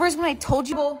leftovers when I told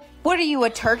you? What are you, a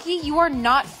turkey? You are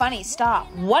not funny.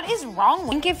 Stop. What is wrong?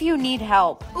 Blink if you need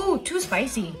help. Ooh, too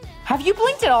spicy. Have you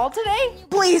blinked at all today?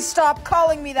 Please stop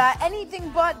calling me that.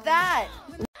 Anything but that.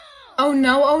 Oh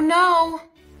no, oh no.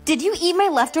 Did you eat my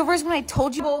leftovers when I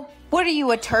told you? What are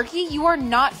you, a turkey? You are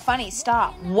not funny.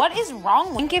 Stop. What is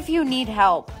wrong? Blink if you need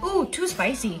help. Ooh, too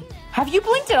spicy. Have you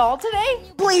blinked at all today?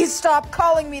 Please stop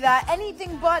calling me that.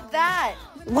 Anything but that.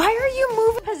 Why are you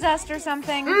moving? Possessed or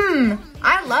something?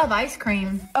 I love ice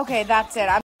cream. Okay, that's it.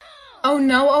 Oh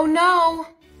no, oh no.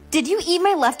 Did you eat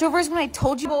my leftovers when I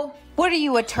told you? What are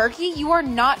you, a turkey? You are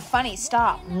not funny.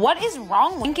 Stop. What is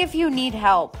wrong? Blink if you need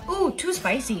help. Ooh, too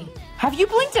spicy. Have you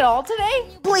blinked at all today?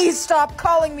 Please stop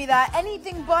calling me that.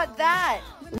 Anything but that.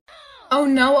 Oh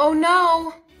no, oh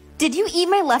no. Did you eat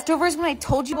my leftovers when I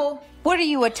told you? What are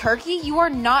you, a turkey? You are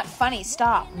not funny.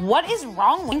 Stop. What is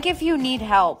wrong? Blink if you need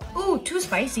help. Ooh, too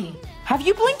spicy. Have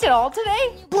you blinked at all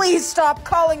today? Please stop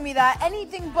calling me that.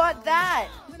 Anything but that.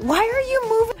 Why are you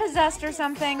moving? Possessed or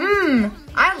something?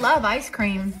 I love ice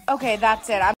cream. Okay, that's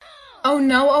it. Oh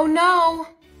no, oh no.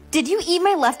 Did you eat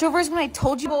my leftovers when I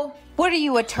told you? What are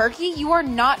you, a turkey? You are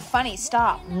not funny.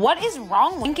 Stop. What is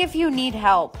wrong? Blink if you need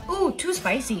help. Ooh, too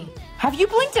spicy. Have you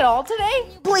blinked at all today?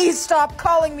 Please stop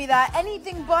calling me that.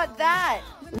 Anything but that.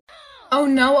 Oh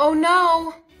no, oh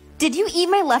no. Did you eat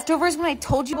my leftovers when I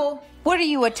told you? What are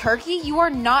you, a turkey? You are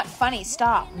not funny.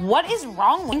 Stop. What is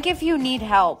wrong? Blink if you need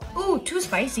help. Ooh, too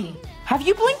spicy. Have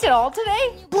you blinked at all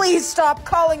today? Please stop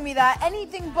calling me that.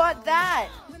 Anything but that.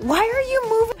 Why are you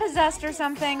moving? Possessed or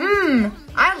something?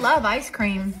 I love ice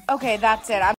cream. Okay,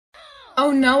 that's it.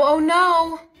 Oh no, oh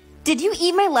no. Did you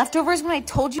eat my leftovers when I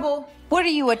told you? What are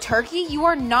you, a turkey? You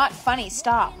are not funny.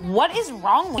 Stop. What is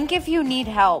wrong? Blink if you need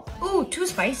help. Ooh, too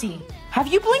spicy. Have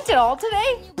you blinked at all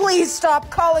today? Please stop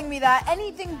calling me that.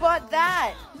 Anything but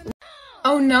that.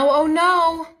 Oh no, oh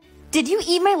no. Did you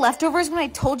eat my leftovers when I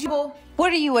told you?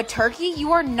 What are you, a turkey?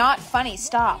 You are not funny.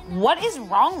 Stop. What is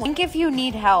wrong? Blink if you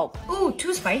need help. Ooh,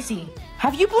 too spicy.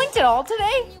 Have you blinked at all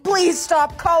today? Please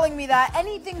stop calling me that.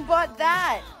 Anything but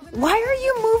that. Why are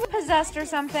you moving? Possessed or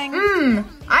something?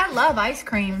 I love ice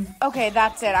cream. Okay,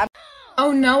 that's it.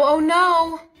 Oh no, oh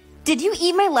no. Did you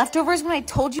eat my leftovers when I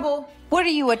told you? What are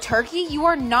you, a turkey? You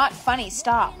are not funny.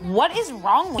 Stop. What is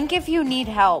wrong? Blink if you need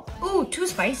help. Ooh, too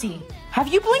spicy. Have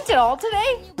you blinked at all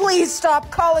today? Please stop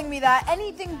calling me that.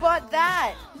 Anything but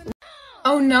that.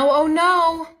 Oh no, oh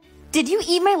no. Did you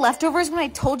eat my leftovers when I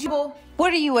told you?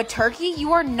 What are you, a turkey?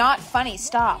 You are not funny.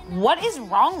 Stop. What is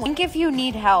wrong? Blink if you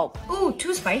need help. Ooh,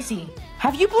 too spicy.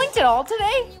 Have you blinked at all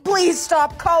today? Please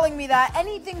stop calling me that.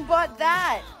 Anything but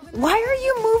that. Why are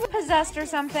you moving possessed or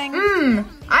something?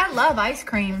 I love ice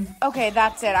cream. Okay,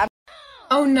 that's it.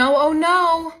 Oh no, oh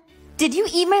no. Did you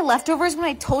eat my leftovers when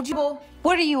I told you?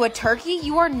 What are you, a turkey?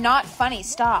 You are not funny.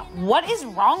 Stop. What is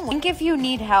wrong? Blink if you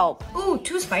need help. Ooh,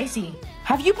 too spicy.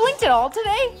 Have you blinked at all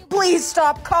today? Please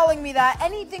stop calling me that.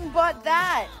 Anything but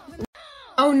that.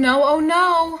 Oh no, oh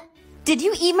no. Did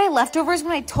you eat my leftovers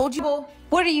when I told you?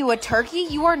 What are you, a turkey?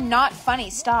 You are not funny.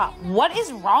 Stop. What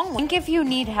is wrong? Blink if you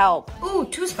need help. Ooh,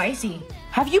 too spicy.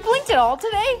 Have you blinked at all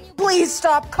today? Please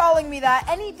stop calling me that.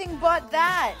 Anything but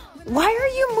that. Why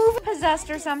are you moving possessed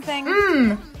or something?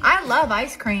 I love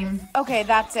ice cream. Okay,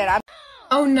 that's it.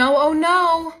 Oh no, oh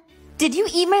no. Did you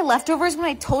eat my leftovers when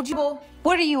I told you?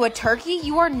 What are you, a turkey?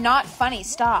 You are not funny.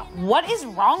 Stop. What is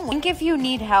wrong? Blink if you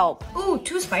need help. Ooh,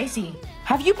 too spicy.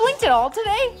 Have you blinked at all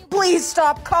today? Please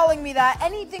stop calling me that.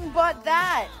 Anything but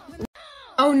that.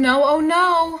 Oh no, oh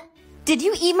no. Did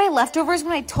you eat my leftovers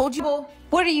when I told you?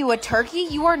 What are you, a turkey?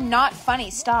 You are not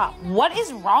funny. Stop. What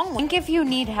is wrong? Blink if you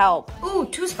need help. Ooh,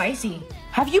 too spicy.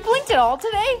 Have you blinked at all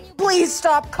today? Please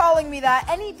stop calling me that.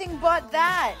 Anything but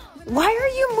that. Why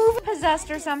are you moving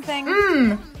possessed or something?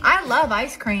 I love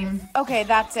ice cream. Okay,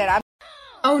 that's it.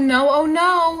 Oh no, oh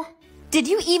no. Did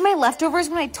you eat my leftovers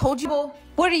when I told you?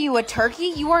 What are you, a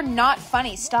turkey? You are not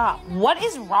funny. Stop. What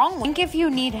is wrong? Blink if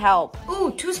you need help.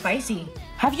 Ooh, too spicy.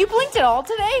 Have you blinked at all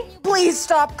today? Please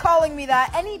stop calling me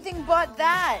that. Anything but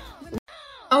that.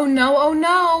 Oh no, oh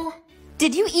no.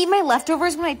 Did you eat my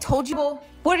leftovers when I told you?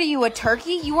 What are you, a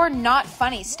turkey? You are not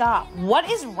funny. Stop. What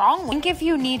is wrong? Blink if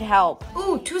you need help.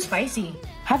 Ooh, too spicy.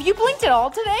 Have you blinked at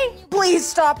all today? Please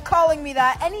stop calling me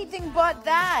that. Anything but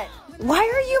that. Why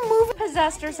are you moving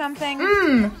possessed or something?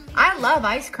 I love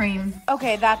ice cream.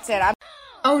 Okay, that's it.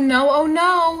 Oh no, oh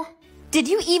no. Did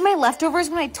you eat my leftovers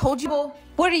when I told you?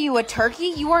 What are you, a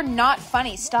turkey? You are not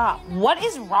funny. Stop. What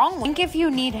is wrong? Blink if you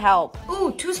need help.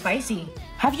 Ooh, too spicy.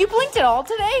 Have you blinked at all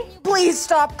today? Please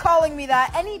stop calling me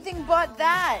that. Anything but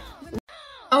that.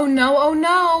 Oh no, oh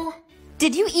no.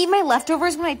 Did you eat my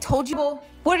leftovers when I told you?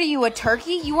 What are you, a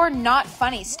turkey? You are not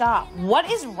funny. Stop. What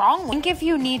is wrong? Blink if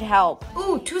you need help.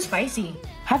 Ooh, too spicy.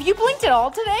 Have you blinked at all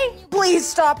today? Please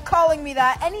stop calling me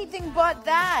that. Anything but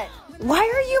that. Why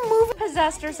are you moving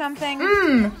possessed or something?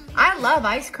 I love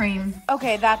ice cream.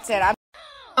 Okay, that's it.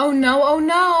 Oh no, oh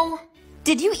no.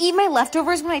 Did you eat my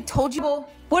leftovers when I told you?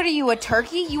 What are you, a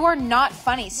turkey? You are not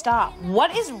funny. Stop.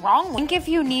 What is wrong? Blink if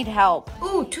you need help.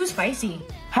 Ooh, too spicy.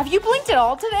 Have you blinked at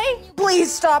all today? Please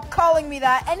stop calling me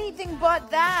that. Anything but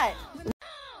that.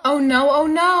 Oh no, oh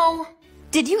no.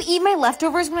 Did you eat my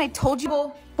leftovers when I told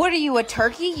you? What are you, a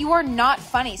turkey? You are not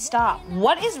funny. Stop.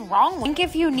 What is wrong? Blink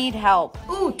if you need help.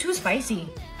 Ooh, too spicy.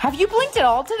 Have you blinked at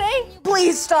all today?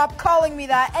 Please stop calling me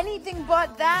that. Anything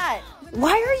but that.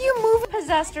 Why are you moving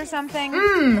possessed or something?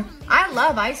 I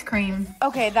love ice cream.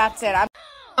 Okay, that's it.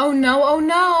 Oh no, oh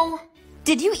no.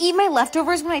 Did you eat my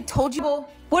leftovers when I told you?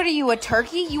 What are you, a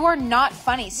turkey? You are not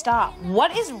funny. Stop.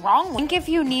 What is wrong? Blink if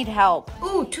you need help.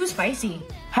 Ooh, too spicy.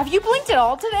 Have you blinked at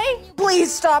all today?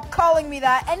 Please stop calling me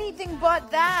that. Anything but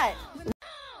that.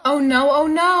 Oh no, oh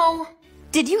no.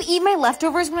 Did you eat my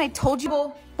leftovers when I told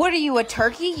you? What are you, a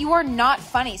turkey? You are not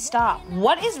funny. Stop.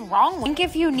 What is wrong? Blink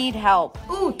if you need help.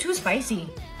 Ooh, too spicy.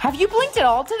 Have you blinked at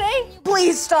all today?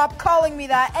 Please stop calling me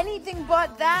that. Anything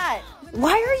but that.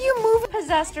 Why are you moving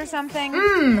possessed or something?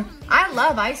 I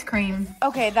love ice cream.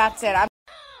 Okay, that's it.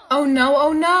 Oh no,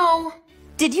 oh no.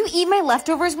 Did you eat my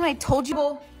leftovers when I told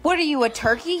you? What are you, a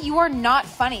turkey? You are not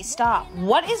funny. Stop.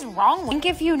 What is wrong? Blink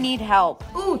if you need help.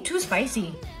 Ooh, too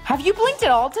spicy. Have you blinked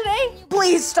at all today?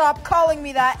 Please stop calling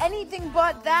me that. Anything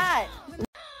but that.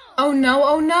 Oh no,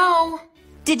 oh no.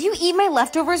 Did you eat my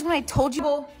leftovers when I told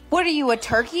you? What are you, a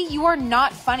turkey? You are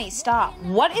not funny. Stop.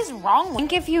 What is wrong?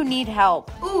 Blink if you need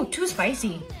help. Ooh, too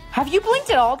spicy. Have you blinked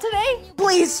at all today?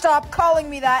 Please stop calling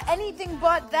me that. Anything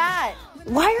but that.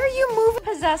 Why are you moving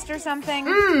possessed or something?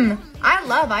 I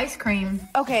love ice cream.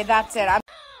 Okay, that's it.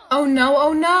 Oh no,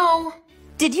 oh no.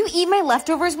 Did you eat my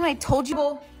leftovers when I told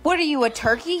you? What are you, a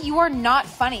turkey? You are not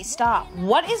funny. Stop.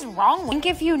 What is wrong? Blink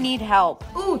if you need help.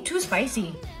 Ooh, too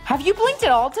spicy. Have you blinked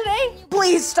at all today?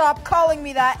 Please stop calling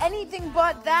me that. Anything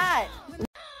but that.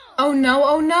 Oh no,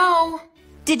 oh no.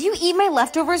 Did you eat my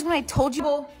leftovers when I told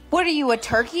you? What are you, a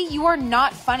turkey? You are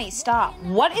not funny. Stop.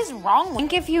 What is wrong?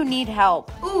 Blink if you need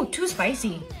help. Ooh, too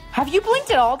spicy. Have you blinked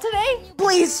at all today?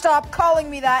 Please stop calling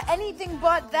me that. Anything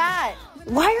but that.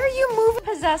 Why are you moving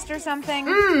possessed or something?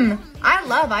 I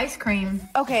love ice cream.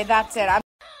 Okay, that's it.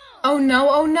 Oh no,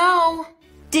 oh no.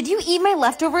 Did you eat my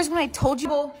leftovers when I told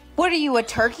you? What are you, a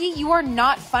turkey? You are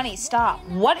not funny. Stop.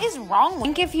 What is wrong?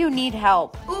 Blink if you need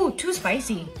help. Ooh, too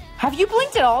spicy. Have you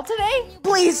blinked at all today?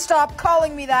 Please stop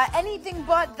calling me that. Anything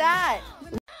but that.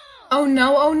 Oh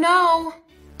no, oh no.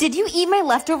 Did you eat my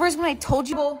leftovers when I told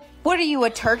you? What are you,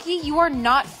 a turkey? You are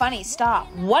not funny.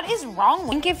 Stop. What is wrong?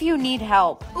 Blink if you need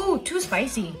help. Ooh, too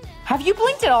spicy. Have you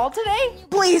blinked at all today?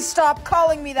 Please stop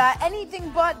calling me that. Anything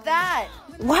but that.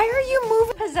 Why are you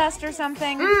moving? Possessed or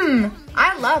something?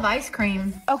 I love ice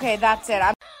cream. Okay, that's it.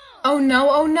 Oh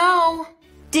no, oh no.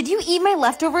 Did you eat my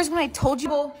leftovers when I told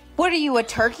you? What are you, a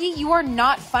turkey? You are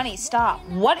not funny. Stop.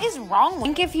 What is wrong?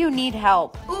 Blink if you need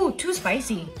help. Ooh, too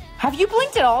spicy. Have you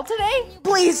blinked at all today?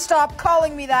 Please stop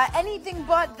calling me that. Anything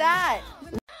but that.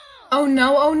 Oh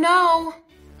no, oh no.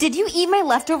 Did you eat my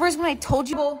leftovers when I told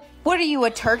you? What are you, a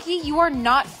turkey? You are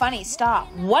not funny.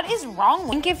 Stop. What is wrong?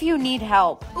 Blink if you need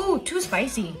help. Ooh, too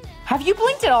spicy. Have you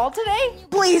blinked at all today?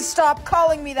 Please stop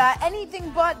calling me that.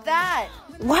 Anything but that.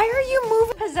 Why are you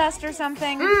moving? Possessed or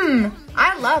something?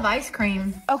 I love ice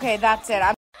cream. Okay, that's it.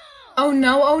 Oh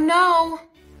no, oh no.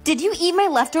 Did you eat my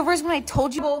leftovers when I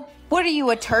told you? What are you,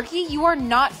 a turkey? You are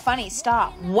not funny.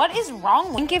 Stop. What is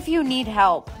wrong? Blink if you need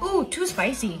help. Ooh, too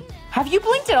spicy. Have you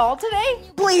blinked at all today?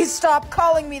 Please stop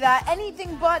calling me that.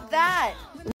 Anything but that.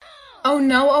 Oh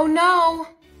no, oh no.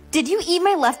 Did you eat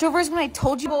my leftovers when I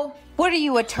told you? What are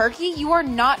you, a turkey? You are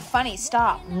not funny.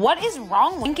 Stop. What is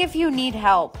wrong? Blink if you need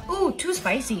help. Ooh, too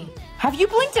spicy. Have you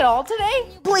blinked at all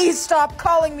today? Please stop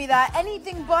calling me that.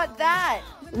 Anything but that.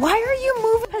 Why are you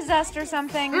moving? Possessed or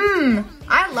something?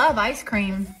 I love ice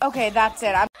cream. Okay, that's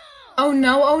it. Oh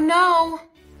no, oh no.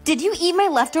 Did you eat my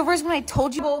leftovers when I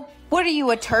told you? What are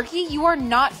you, a turkey? You are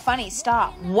not funny.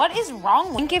 Stop. What is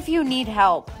wrong? Blink if you need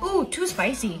help. Ooh, too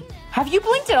spicy. Have you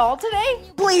blinked at all today?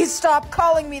 Please stop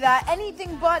calling me that.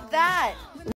 Anything but that.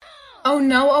 Oh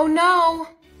no, oh no.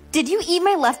 Did you eat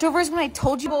my leftovers when I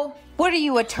told you? What are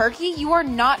you, a turkey? You are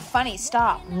not funny.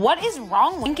 Stop. What is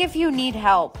wrong? Blink if you need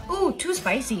help. Ooh, too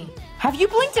spicy. Have you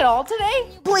blinked at all today?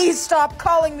 Please stop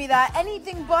calling me that.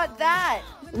 Anything but that.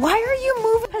 Why are you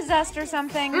moving? Possessed or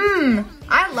something?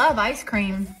 I love ice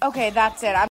cream. Okay, that's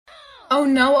it. Oh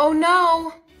no, oh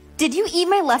no. Did you eat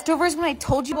my leftovers when I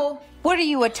told you? What are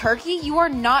you, a turkey? You are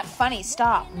not funny.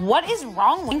 Stop. What is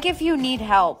wrong? Blink if you need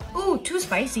help. Ooh, too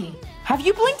spicy. Have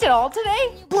you blinked at all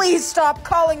today? Please stop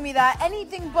calling me that.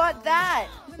 Anything but that.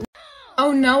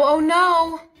 Oh no, oh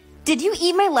no. Did you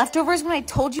eat my leftovers when I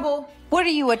told you? What are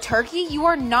you, a turkey? You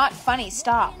are not funny.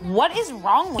 Stop. What is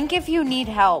wrong? Blink if you need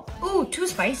help. Ooh, too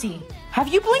spicy. Have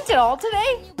you blinked at all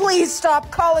today? Please stop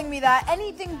calling me that.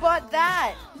 Anything but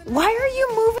that. Why are you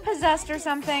moving? Possessed or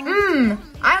something?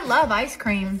 I love ice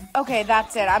cream. Okay,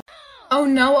 that's it. Oh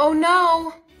no, oh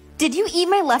no. Did you eat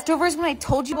my leftovers when I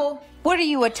told you? What are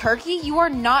you, a turkey? You are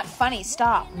not funny.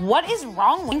 Stop. What is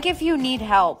wrong? Blink if you need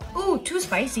help. Ooh, too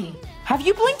spicy. Have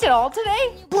you blinked at all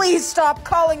today? Please stop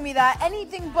calling me that.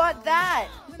 Anything but that.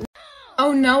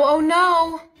 Oh no, oh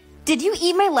no. Did you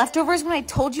eat my leftovers when I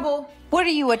told you? What are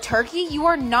you, a turkey? You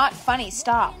are not funny.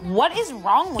 Stop. What is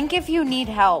wrong? Blink if you need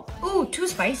help. Ooh, too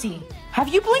spicy. Have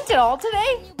you blinked at all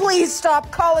today? Please stop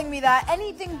calling me that.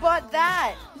 Anything but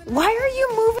that. Why are you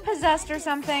moving? Possessed or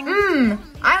something?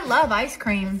 I love ice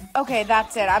cream. Okay,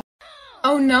 that's it.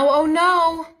 Oh no, oh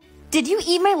no. Did you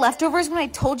eat my leftovers when I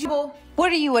told you?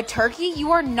 What are you, a turkey?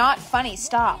 You are not funny.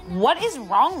 Stop. What is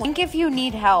wrong? Blink if you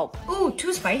need help. Ooh,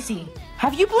 too spicy.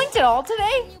 Have you blinked at all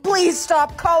today? Please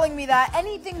stop calling me that.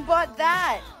 Anything but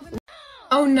that.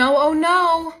 Oh no, oh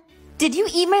no. Did you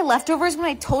eat my leftovers when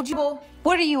I told you?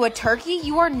 What are you, a turkey?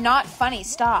 You are not funny.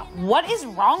 Stop. What is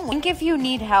wrong? Blink if you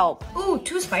need help. Ooh,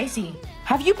 too spicy.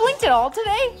 Have you blinked at all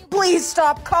today? Please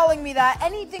stop calling me that.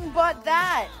 Anything but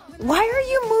that. Why are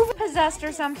you moving? Possessed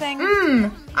or something?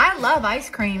 I love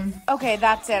ice cream. Okay,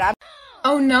 that's it.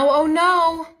 Oh no, oh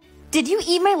no. Did you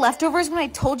eat my leftovers when I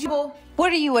told you?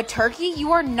 What are you, a turkey?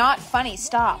 You are not funny.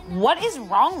 Stop. What is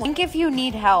wrong? Blink if you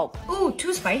need help. Ooh,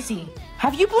 too spicy.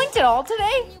 Have you blinked at all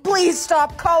today? Please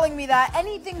stop calling me that.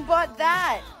 Anything but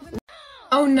that.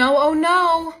 Oh no, oh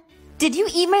no. Did you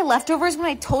eat my leftovers when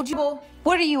I told you?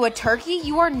 What are you, a turkey?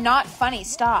 You are not funny.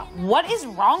 Stop. What is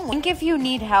wrong? Blink if you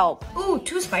need help. Ooh,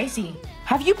 too spicy.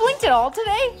 Have you blinked at all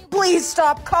today? Please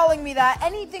stop calling me that.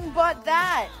 Anything but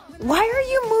that. Why are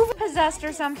you moving? Possessed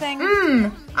or something?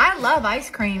 I love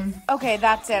ice cream. Okay,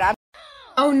 that's it.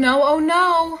 Oh no, oh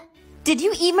no. Did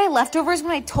you eat my leftovers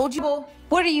when I told you?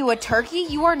 What are you, a turkey?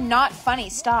 You are not funny.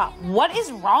 Stop. What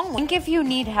is wrong? Blink if you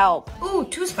need help. Ooh,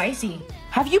 too spicy.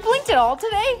 Have you blinked at all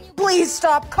today? Please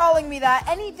stop calling me that.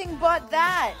 Anything but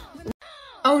that.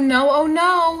 Oh no, oh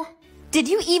no. Did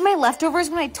you eat my leftovers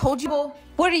when I told you?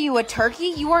 What are you, a turkey?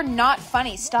 You are not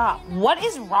funny. Stop. What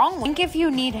is wrong? Blink if you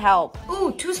need help.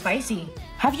 Ooh, too spicy.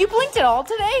 Have you blinked at all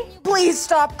today? Please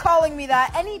stop calling me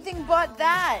that. Anything but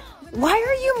that. Why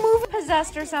are you moving?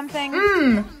 Possessed or something?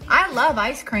 I love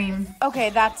ice cream. Okay,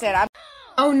 that's it.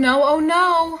 Oh no, oh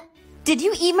no. Did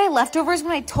you eat my leftovers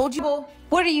when I told you?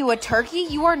 What are you, a turkey?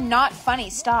 You are not funny.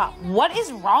 Stop. What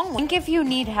is wrong? Blink if you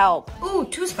need help. Ooh,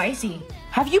 too spicy.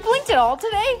 Have you blinked at all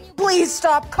today? Please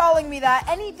stop calling me that.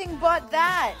 Anything but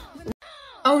that.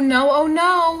 Oh no, oh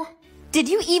no. Did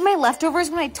you eat my leftovers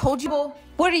when I told you?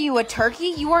 What are you, a turkey?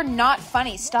 You are not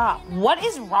funny. Stop. What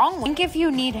is wrong? Blink if you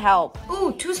need help.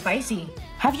 Ooh, too spicy.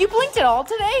 Have you blinked at all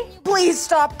today? Please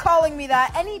stop calling me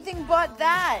that. Anything but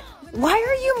that. Why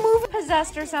are you moving?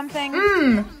 Possessed or something?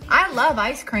 I love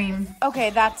ice cream. Okay,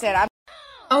 that's it.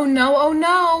 Oh no, oh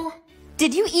no.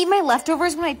 Did you eat my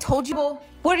leftovers when I told you?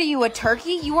 What are you, a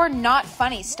turkey? You are not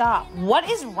funny. Stop. What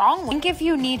is wrong? Blink if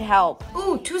you need help.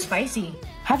 Ooh, too spicy.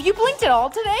 Have you blinked at all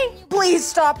today? Please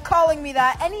stop calling me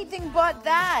that. Anything but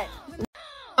that.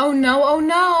 Oh no, oh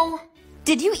no.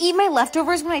 Did you eat my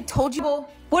leftovers when I told you?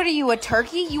 What are you, a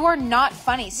turkey? You are not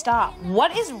funny. Stop.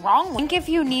 What is wrong? Blink if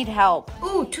you need help.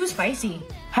 Ooh, too spicy.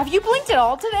 Have you blinked at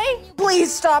all today?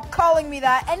 Please stop calling me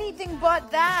that. Anything but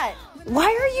that. Why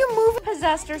are you moving?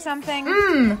 Possessed or something?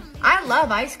 I love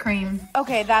ice cream.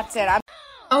 Okay, that's it.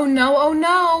 Oh no, oh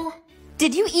no.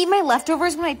 Did you eat my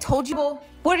leftovers when I told you?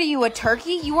 What are you, a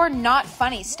turkey? You are not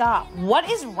funny. Stop. What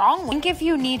is wrong? Blink if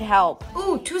you need help.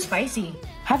 Ooh, too spicy.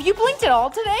 Have you blinked at all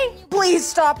today? Please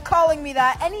stop calling me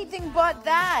that. Anything but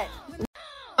that.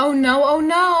 Oh no, oh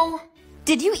no.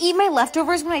 Did you eat my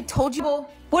leftovers when I told you?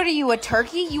 What are you, a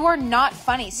turkey? You are not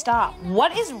funny. Stop.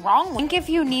 What is wrong? Blink if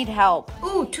you need help.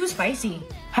 Ooh, too spicy.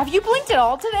 Have you blinked at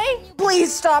all today?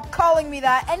 Please stop calling me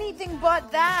that. Anything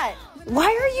but that. Why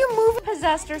are you moving?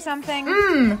 Possessed or something?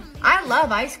 I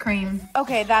love ice cream.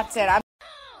 Okay, that's it.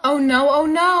 Oh no, oh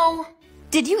no.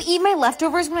 Did you eat my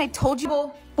leftovers when I told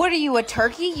you? What are you, a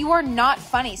turkey? You are not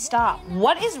funny. Stop.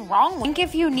 What is wrong? Blink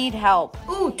if you need help.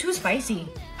 Ooh, too spicy.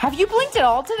 Have you blinked at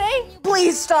all today?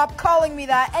 Please stop calling me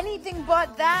that. Anything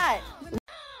but that.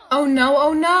 Oh no,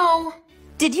 oh no.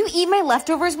 Did you eat my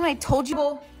leftovers when I told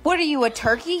you? What are you, a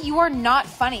turkey? You are not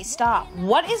funny. Stop.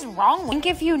 What is wrong? Blink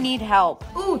if you need help.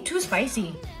 Ooh, too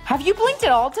spicy. Have you blinked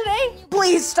at all today?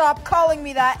 Please stop calling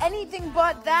me that. Anything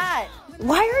but that.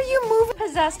 Why are you moving?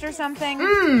 Possessed or something?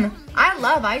 I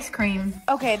love ice cream.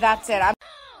 Okay, that's it.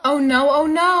 Oh no, oh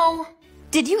no.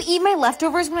 Did you eat my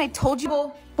leftovers when I told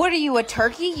you? What are you, a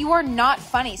turkey? You are not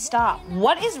funny. Stop.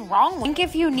 What is wrong? Blink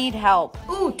if you need help.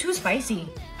 Ooh, too spicy.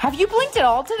 Have you blinked at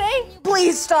all today?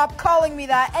 Please stop calling me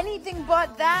that. Anything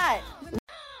but that.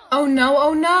 Oh no,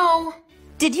 oh no.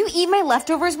 Did you eat my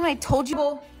leftovers when I told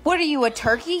you? What are you, a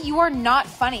turkey? You are not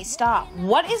funny. Stop.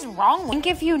 What is wrong? Blink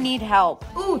if you need help.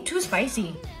 Ooh, too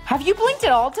spicy. Have you blinked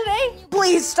at all today?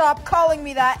 Please stop calling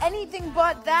me that. Anything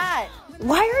but that.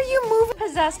 Why are you moving?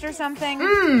 Possessed or something?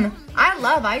 I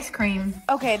love ice cream.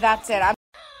 Okay, that's it.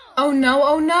 Oh no,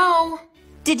 oh no.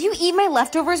 Did you eat my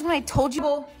leftovers when I told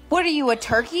you? What are you, a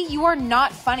turkey? You are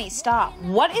not funny. Stop.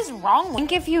 What is wrong?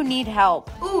 Blink if you need help.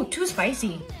 Ooh, too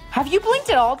spicy. Have you blinked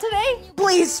at all today?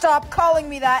 Please stop calling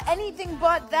me that. Anything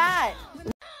but that.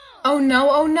 Oh no,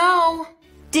 oh no.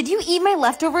 Did you eat my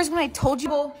leftovers when I told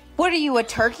you? What are you, a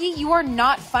turkey? You are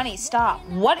not funny. Stop.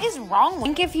 What is wrong?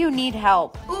 Blink if you need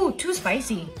help. Ooh, too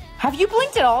spicy. Have you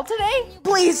blinked at all today?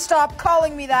 Please stop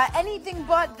calling me that. Anything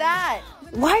but that.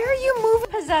 Why are you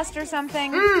moving? Possessed or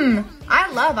something? I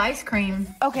love ice cream.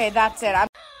 Okay, that's it.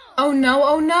 Oh no,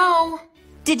 oh no.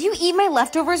 Did you eat my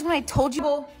leftovers when I told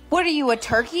you? What are you, a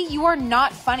turkey? You are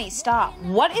not funny. Stop.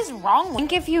 What is wrong?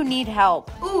 Blink if you need help.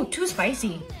 Ooh, too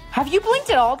spicy. Have you blinked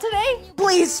at all today?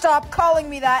 Please stop calling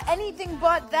me that. Anything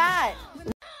but that.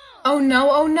 Oh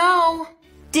no, oh no.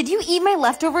 Did you eat my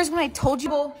leftovers when I told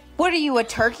you? What are you, a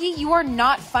turkey? You are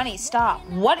not funny. Stop.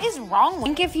 What is wrong?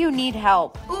 Blink if you need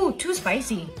help. Ooh, too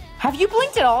spicy. Have you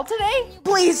blinked at all today?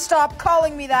 Please stop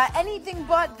calling me that. Anything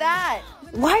but that.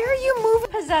 Why are you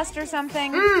moving? Possessed or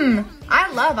something? I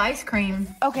love ice cream.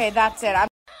 Okay, that's it.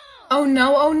 Oh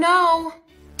no, oh no.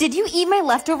 Did you eat my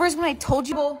leftovers when I told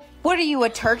you? What are you, a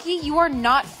turkey? You are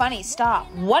not funny.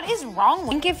 Stop. What is wrong?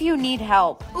 Blink if you need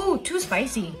help. Ooh, too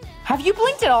spicy. Have you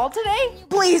blinked at all today?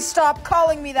 Please stop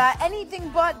calling me that. Anything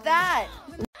but that.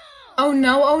 Oh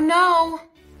no, oh no.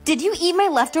 Did you eat my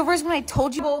leftovers when I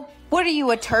told you? What are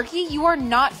you, a turkey? You are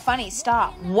not funny.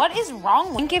 Stop. What is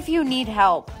wrong? Blink if you need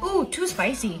help. Ooh, too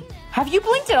spicy. Have you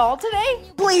blinked at all today?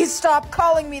 Please stop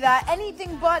calling me that.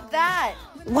 Anything but that.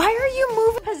 Why are you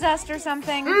moving? Possessed or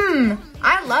something?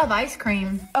 I love ice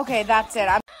cream. Okay, that's it.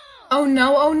 Oh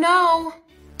no, oh no.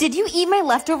 Did you eat my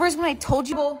leftovers when I told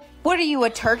you? What are you, a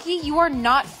turkey? You are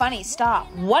not funny.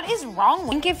 Stop. What is wrong?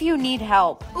 Blink if you need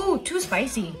help. Ooh, too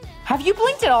spicy. Have you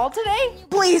blinked at all today?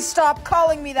 Please stop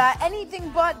calling me that.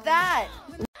 Anything but that.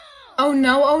 Oh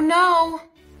no, oh no.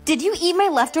 Did you eat my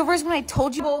leftovers when I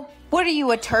told you? What are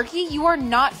you, a turkey? You are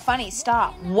not funny.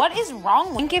 Stop. What is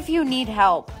wrong? Blink if you need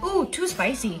help. Ooh, too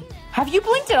spicy. Have you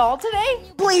blinked at all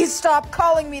today? Please stop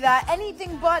calling me that.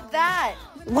 Anything but that.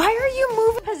 Why are you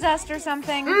moving? Possessed or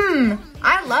something?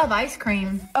 I love ice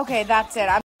cream. Okay, that's it.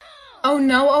 Oh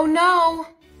no, oh no.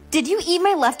 Did you eat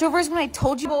my leftovers when I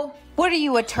told you? What are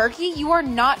you, a turkey? You are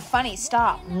not funny.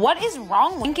 Stop. What is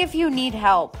wrong? Blink if you need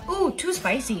help. Ooh, too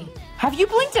spicy. Have you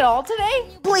blinked at all today?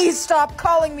 Please stop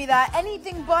calling me that.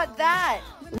 Anything but that.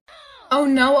 Oh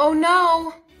no, oh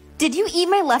no. Did you eat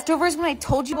my leftovers when I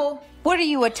told you? What are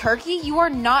you, a turkey? You are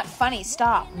not funny.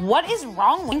 Stop. What is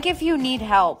wrong? Blink if you need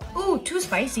help. Ooh, too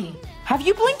spicy. Have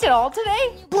you blinked at all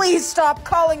today? Please stop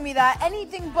calling me that.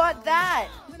 Anything but that.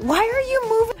 Why are you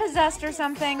moving? Possessed or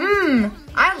something?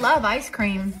 I love ice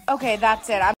cream. Okay, that's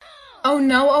it. Oh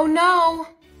no, oh no.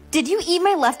 Did you eat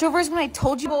my leftovers when I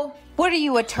told you? What are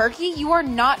you, a turkey? You are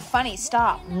not funny.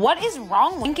 Stop. What is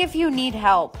wrong? Blink if you need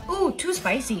help. Ooh, too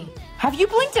spicy. Have you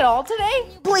blinked at all today?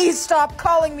 Please stop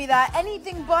calling me that.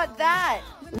 Anything but that.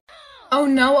 Oh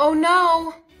no, oh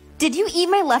no. Did you eat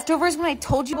my leftovers when I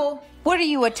told you? What are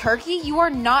you, a turkey? You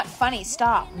are not funny.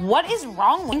 Stop. What is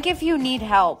wrong? Blink if you need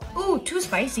help. Ooh, too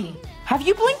spicy. Have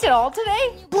you blinked at all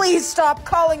today? Please stop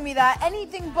calling me that.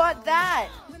 Anything but that.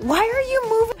 Why are you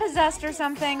moving? Possessed or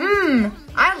something?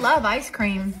 I love ice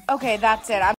cream. Okay,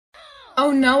 that's it. Oh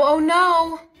no, oh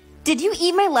no. Did you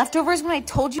eat my leftovers when I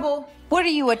told you? What are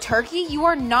you, a turkey? You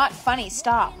are not funny.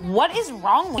 Stop. What is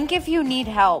wrong? Blink if you need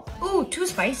help. Ooh, too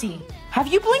spicy. Have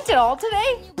you blinked at all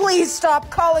today? Please stop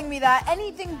calling me that.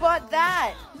 Anything but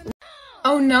that.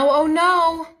 Oh no, oh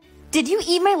no. Did you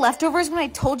eat my leftovers when I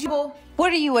told you?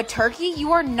 What are you, a turkey?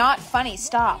 You are not funny.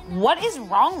 Stop. What is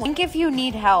wrong? Blink if you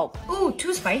need help. Ooh,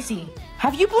 too spicy.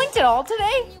 Have you blinked at all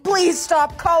today? Please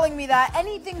stop calling me that.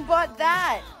 Anything but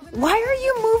that. Why are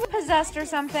you moving? Possessed or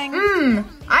something?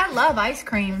 I love ice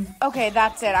cream. Okay,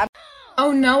 that's it.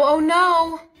 Oh no, oh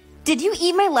no. Did you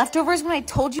eat my leftovers when I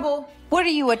told you? What are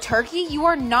you, a turkey? You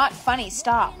are not funny.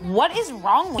 Stop. What is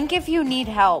wrong? Blink if you need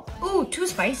help. Ooh, too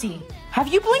spicy. Have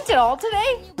you blinked at all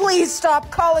today? Please stop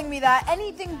calling me that.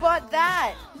 Anything but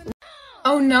that.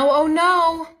 Oh no, oh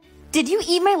no. Did you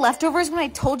eat my leftovers when I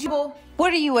told you?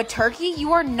 What are you, a turkey?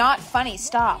 You are not funny.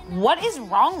 Stop. What is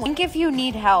wrong? Blink if you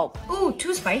need help. Ooh,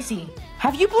 too spicy.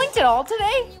 Have you blinked at all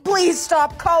today? Please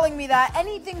stop calling me that.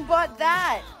 Anything but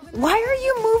that. Why are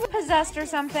you moving? Possessed or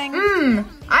something?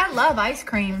 I love ice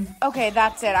cream. Okay,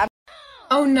 that's it.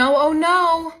 Oh no, oh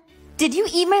no. Did you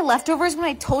eat my leftovers when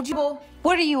I told you?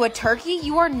 What are you, a turkey?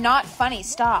 You are not funny.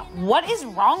 Stop. What is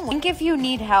wrong? Blink if you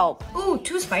need help. Ooh,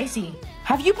 too spicy.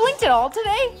 Have you blinked at all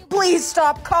today? Please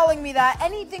stop calling me that.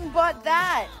 Anything but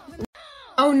that.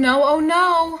 Oh no, oh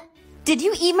no. Did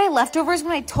you eat my leftovers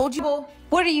when I told you?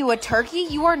 What are you, a turkey?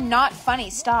 You are not funny.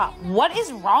 Stop. What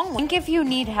is wrong? Blink if you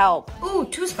need help. Ooh,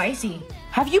 too spicy.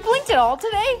 Have you blinked at all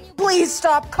today? Please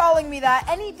stop calling me that.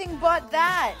 Anything but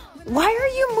that. Why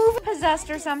are you moving?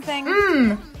 Possessed or something?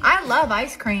 I love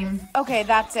ice cream. Okay,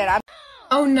 that's it.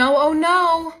 Oh no, oh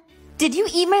no. Did you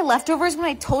eat my leftovers when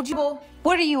I told you?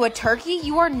 What are you, a turkey?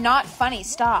 You are not funny.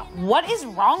 Stop. What is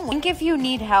wrong? Blink if you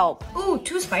need help. Ooh,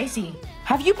 too spicy.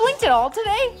 Have you blinked at all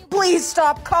today? Please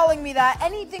stop calling me that.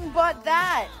 Anything but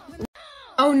that.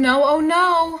 Oh no, oh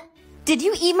no. Did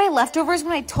you eat my leftovers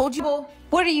when I told you?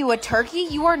 What are you, a turkey?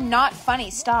 You are not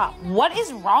funny. Stop. What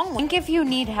is wrong? Blink if you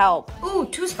need help. Ooh,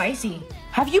 too spicy.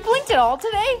 Have you blinked at all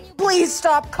today? Please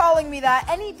stop calling me that.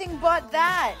 Anything but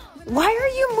that. Why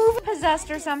are you moving?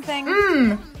 Possessed or something?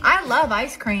 I love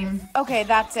ice cream. Okay,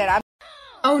 that's it.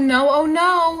 Oh no, oh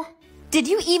no. Did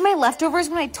you eat my leftovers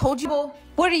when I told you?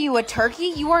 What are you, a turkey?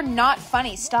 You are not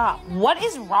funny. Stop. What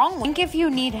is wrong? Blink if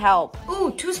you need help.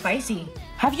 Ooh, too spicy.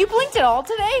 Have you blinked at all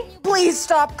today? Please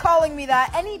stop calling me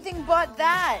that. Anything but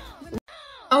that.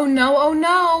 Oh no, oh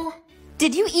no.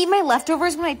 Did you eat my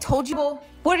leftovers when I told you?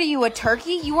 What are you, a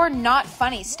turkey? You are not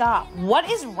funny. Stop. What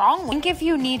is wrong? Blink if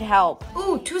you need help.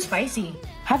 Ooh, too spicy.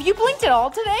 Have you blinked at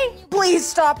all today? Please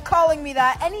stop calling me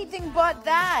that. Anything but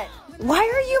that. Why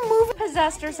are you moving?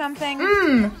 Possessed or something?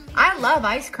 I love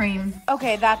ice cream.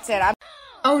 Okay, that's it.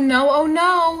 Oh no, oh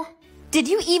no. Did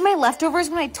you eat my leftovers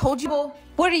when I told you?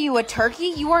 What are you, a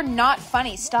turkey? You are not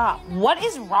funny. Stop. What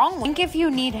is wrong? Blink if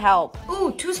you need help.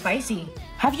 Ooh, too spicy.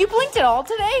 Have you blinked at all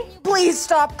today? Please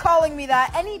stop calling me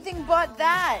that. Anything but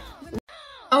that.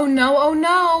 Oh no, oh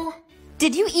no.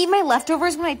 Did you eat my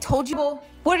leftovers when I told you?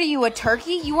 What are you, a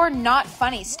turkey? You are not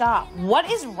funny. Stop. What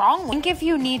is wrong? Blink if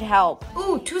you need help.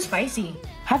 Ooh, too spicy.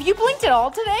 Have you blinked at all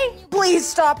today? Please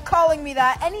stop calling me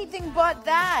that. Anything but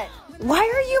that. Why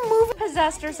are you moving?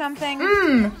 Possessed or something?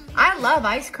 I love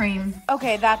ice cream.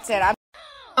 Okay, that's it.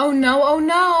 Oh no, oh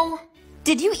no.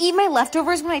 Did you eat my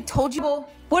leftovers when I told you?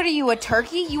 What are you, a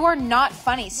turkey? You are not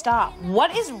funny. Stop.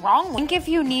 What is wrong? Blink if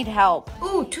you need help.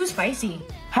 Ooh, too spicy.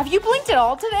 Have you blinked at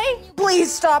all today? Please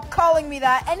stop calling me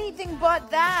that. Anything but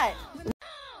that.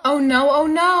 Oh no, oh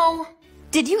no.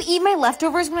 Did you eat my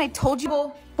leftovers when I told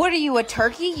you? What are you, a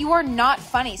turkey? You are not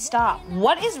funny. Stop.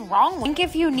 What is wrong? Blink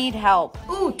if you need help.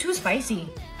 Ooh, too spicy.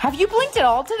 Have you blinked at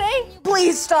all today?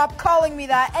 Please stop calling me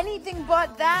that. Anything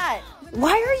but that.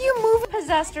 Why are you moving?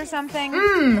 Possessed or something?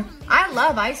 I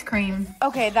love ice cream.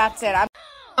 Okay, that's it.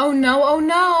 Oh no, oh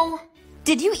no.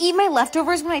 Did you eat my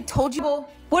leftovers when I told you?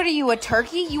 What are you, a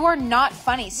turkey? You are not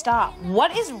funny. Stop.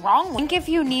 What is wrong? Blink if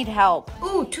you need help.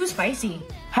 Ooh, too spicy.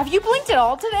 Have you blinked at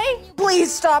all today?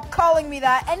 Please stop calling me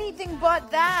that. Anything but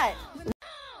that.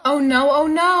 Oh no, oh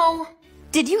no.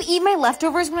 Did you eat my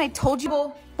leftovers when I told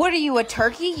you? What are you, a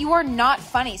turkey? You are not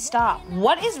funny. Stop.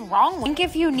 What is wrong? Blink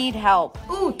if you need help.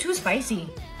 Ooh, too spicy.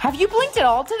 Have you blinked at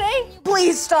all today?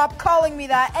 Please stop calling me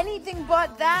that. Anything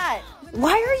but that.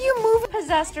 Why are you moving?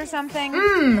 Possessed or something?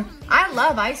 I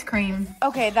love ice cream.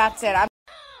 Okay, that's it.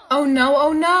 Oh no,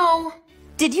 oh no.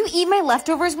 Did you eat my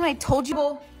leftovers when I told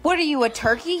you? What are you, a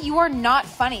turkey? You are not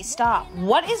funny. Stop.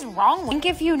 What is wrong? Blink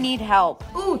if you need help.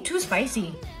 Ooh, too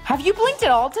spicy. Have you blinked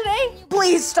at all today?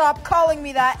 Please stop calling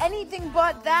me that. Anything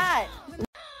but that.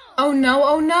 Oh no,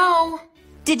 oh no.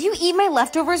 Did you eat my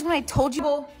leftovers when I told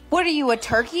you? What are you, a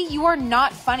turkey? You are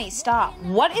not funny. Stop.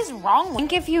 What is wrong?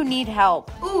 Blink if you need help.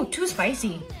 Ooh, too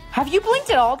spicy. Have you blinked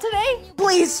at all today?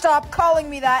 Please stop calling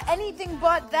me that. Anything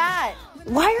but that.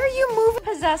 Why are you moving?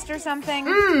 Possessed or something?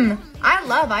 I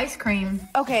love ice cream.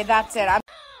 Okay, that's it.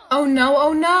 Oh no,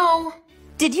 oh no.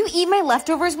 Did you eat my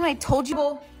leftovers when I told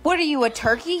you? What are you, a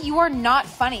turkey? You are not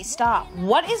funny. Stop.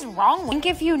 What is wrong? Blink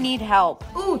if you need help.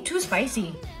 Ooh, too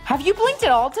spicy. Have you blinked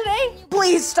at all today?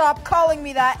 Please stop calling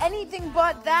me that. Anything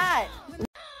but that.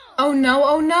 Oh no,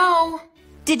 oh no.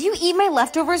 Did you eat my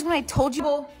leftovers when I told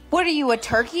you? What are you, a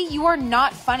turkey? You are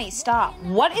not funny. Stop.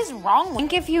 What is wrong?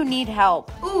 Blink if you need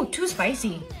help. Ooh, too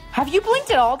spicy. Have you blinked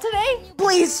at all today?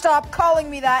 Please stop calling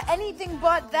me that. Anything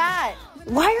but that.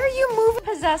 Why are you moving?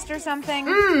 Possessed or something?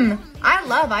 I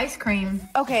love ice cream.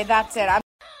 Okay, that's it.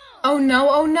 Oh no,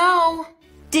 oh no.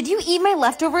 Did you eat my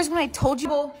leftovers when I told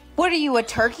you? What are you, a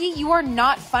turkey? You are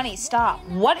not funny. Stop.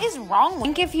 What is wrong?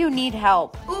 Blink if you need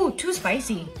help. Ooh, too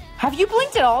spicy. Have you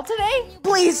blinked at all today?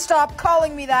 Please stop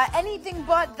calling me that. Anything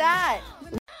but that.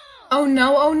 Oh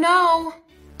no, oh no.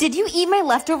 Did you eat my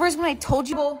leftovers when I told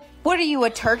you? What are you, a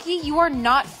turkey? You are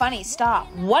not funny.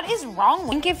 Stop. What is wrong?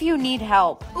 Blink if you need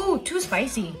help. Ooh, too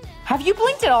spicy. Have you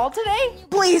blinked at all today?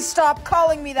 Please stop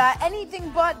calling me that.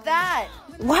 Anything but that.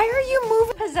 Why are you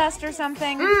moving? Possessed or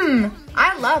something?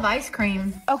 I love ice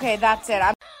cream. Okay, that's it.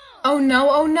 Oh no,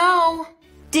 oh no.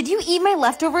 Did you eat my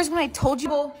leftovers when I told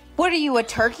you? What are you, a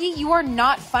turkey? You are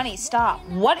not funny. Stop.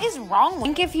 What is wrong?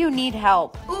 Blink if you need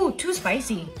help. Ooh, too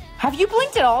spicy. Have you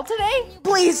blinked at all today?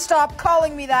 Please stop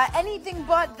calling me that. Anything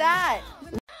but that.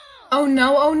 Oh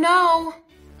no, oh no.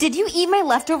 Did you eat my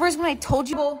leftovers when I told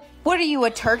you? What are you,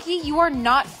 a turkey? You are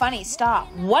not funny.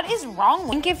 Stop. What is wrong?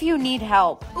 Blink if you need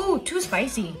help. Ooh, too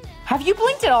spicy. Have you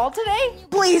blinked at all today?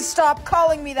 Please stop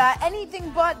calling me that.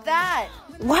 Anything but that.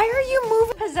 Why are you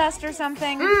moving? Possessed or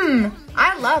something?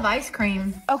 I love ice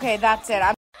cream. Okay, that's it.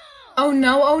 Oh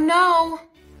no, oh no.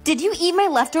 Did you eat my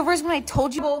leftovers when I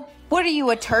told you? What are you,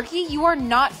 a turkey? You are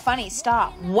not funny.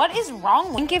 Stop. What is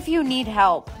wrong? Blink if you need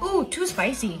help. Ooh, too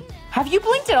spicy. Have you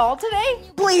blinked at all today?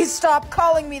 Please stop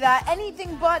calling me that.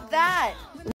 Anything but that.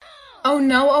 Oh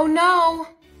no, oh no.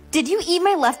 Did you eat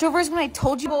my leftovers when I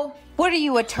told you? What are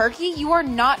you, a turkey? You are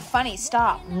not funny.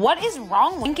 Stop. What is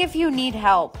wrong? Blink if you need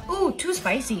help. Ooh, too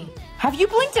spicy. Have you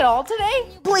blinked at all today?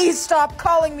 Please stop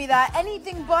calling me that.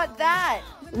 Anything but that.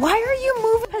 Why are you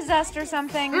moving? Possessed or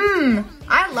something?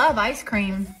 I love ice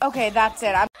cream. Okay, that's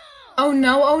it. Oh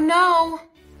no, oh no.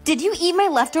 Did you eat my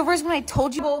leftovers when I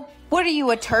told you? What are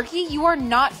you, a turkey? You are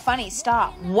not funny.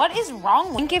 Stop. What is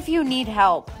wrong? Blink if you need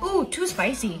help. Ooh, too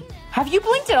spicy. Have you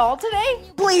blinked at all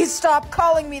today? Please stop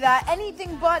calling me that.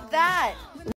 Anything but that.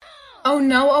 Oh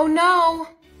no, oh no.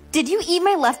 Did you eat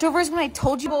my leftovers when I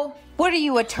told you? What are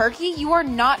you, a turkey? You are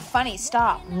not funny.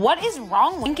 Stop. What is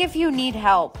wrong? Blink if you need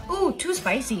help. Ooh, too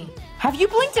spicy. Have you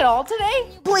blinked at all today?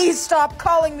 Please stop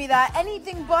calling me that.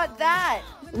 Anything but that.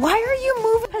 Why are you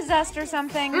moving? Possessed or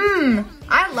something?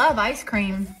 I love ice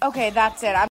cream. Okay, that's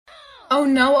it. Oh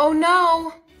no, oh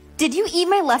no. Did you eat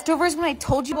my leftovers when I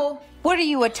told you? What are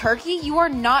you, a turkey? You are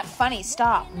not funny.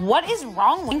 Stop. What is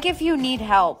wrong? Blink if you need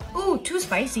help. Ooh, too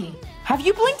spicy. Have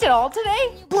you blinked at all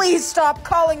today? Please stop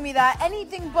calling me that.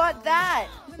 Anything but that.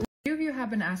 A few of you have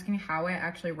been asking how I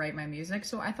actually write my music,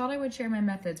 so I thought I would share my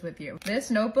methods with you. This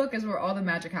notebook is where all the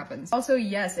magic happens. Also,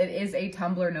 yes, it is a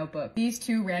Tumblr notebook. These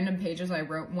 2 random pages I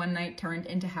wrote one night turned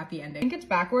into happy ending. I think it's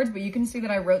backwards, but you can see that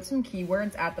I wrote some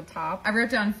keywords at the top. I wrote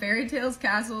down fairy tales,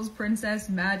 castles, princess,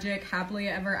 magic, happily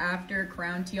ever after,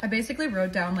 crown teal. I basically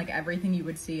wrote down like everything you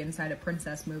would see inside a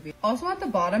princess movie. Also at the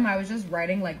bottom, I was just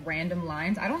writing like random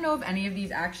lines. I don't know if any of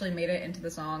these actually made it into the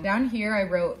song. Down here, I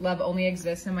wrote love only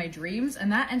exists in my dreams,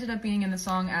 and that ended up being in the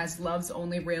song as love's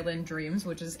only real in dreams,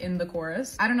 which is in the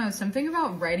chorus. I don't know, something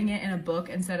about writing it in a book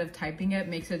instead of typing it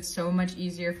makes it so much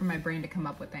easier for my brain to come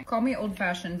up with things. Call me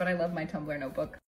old-fashioned, but I love my Tumblr notebook.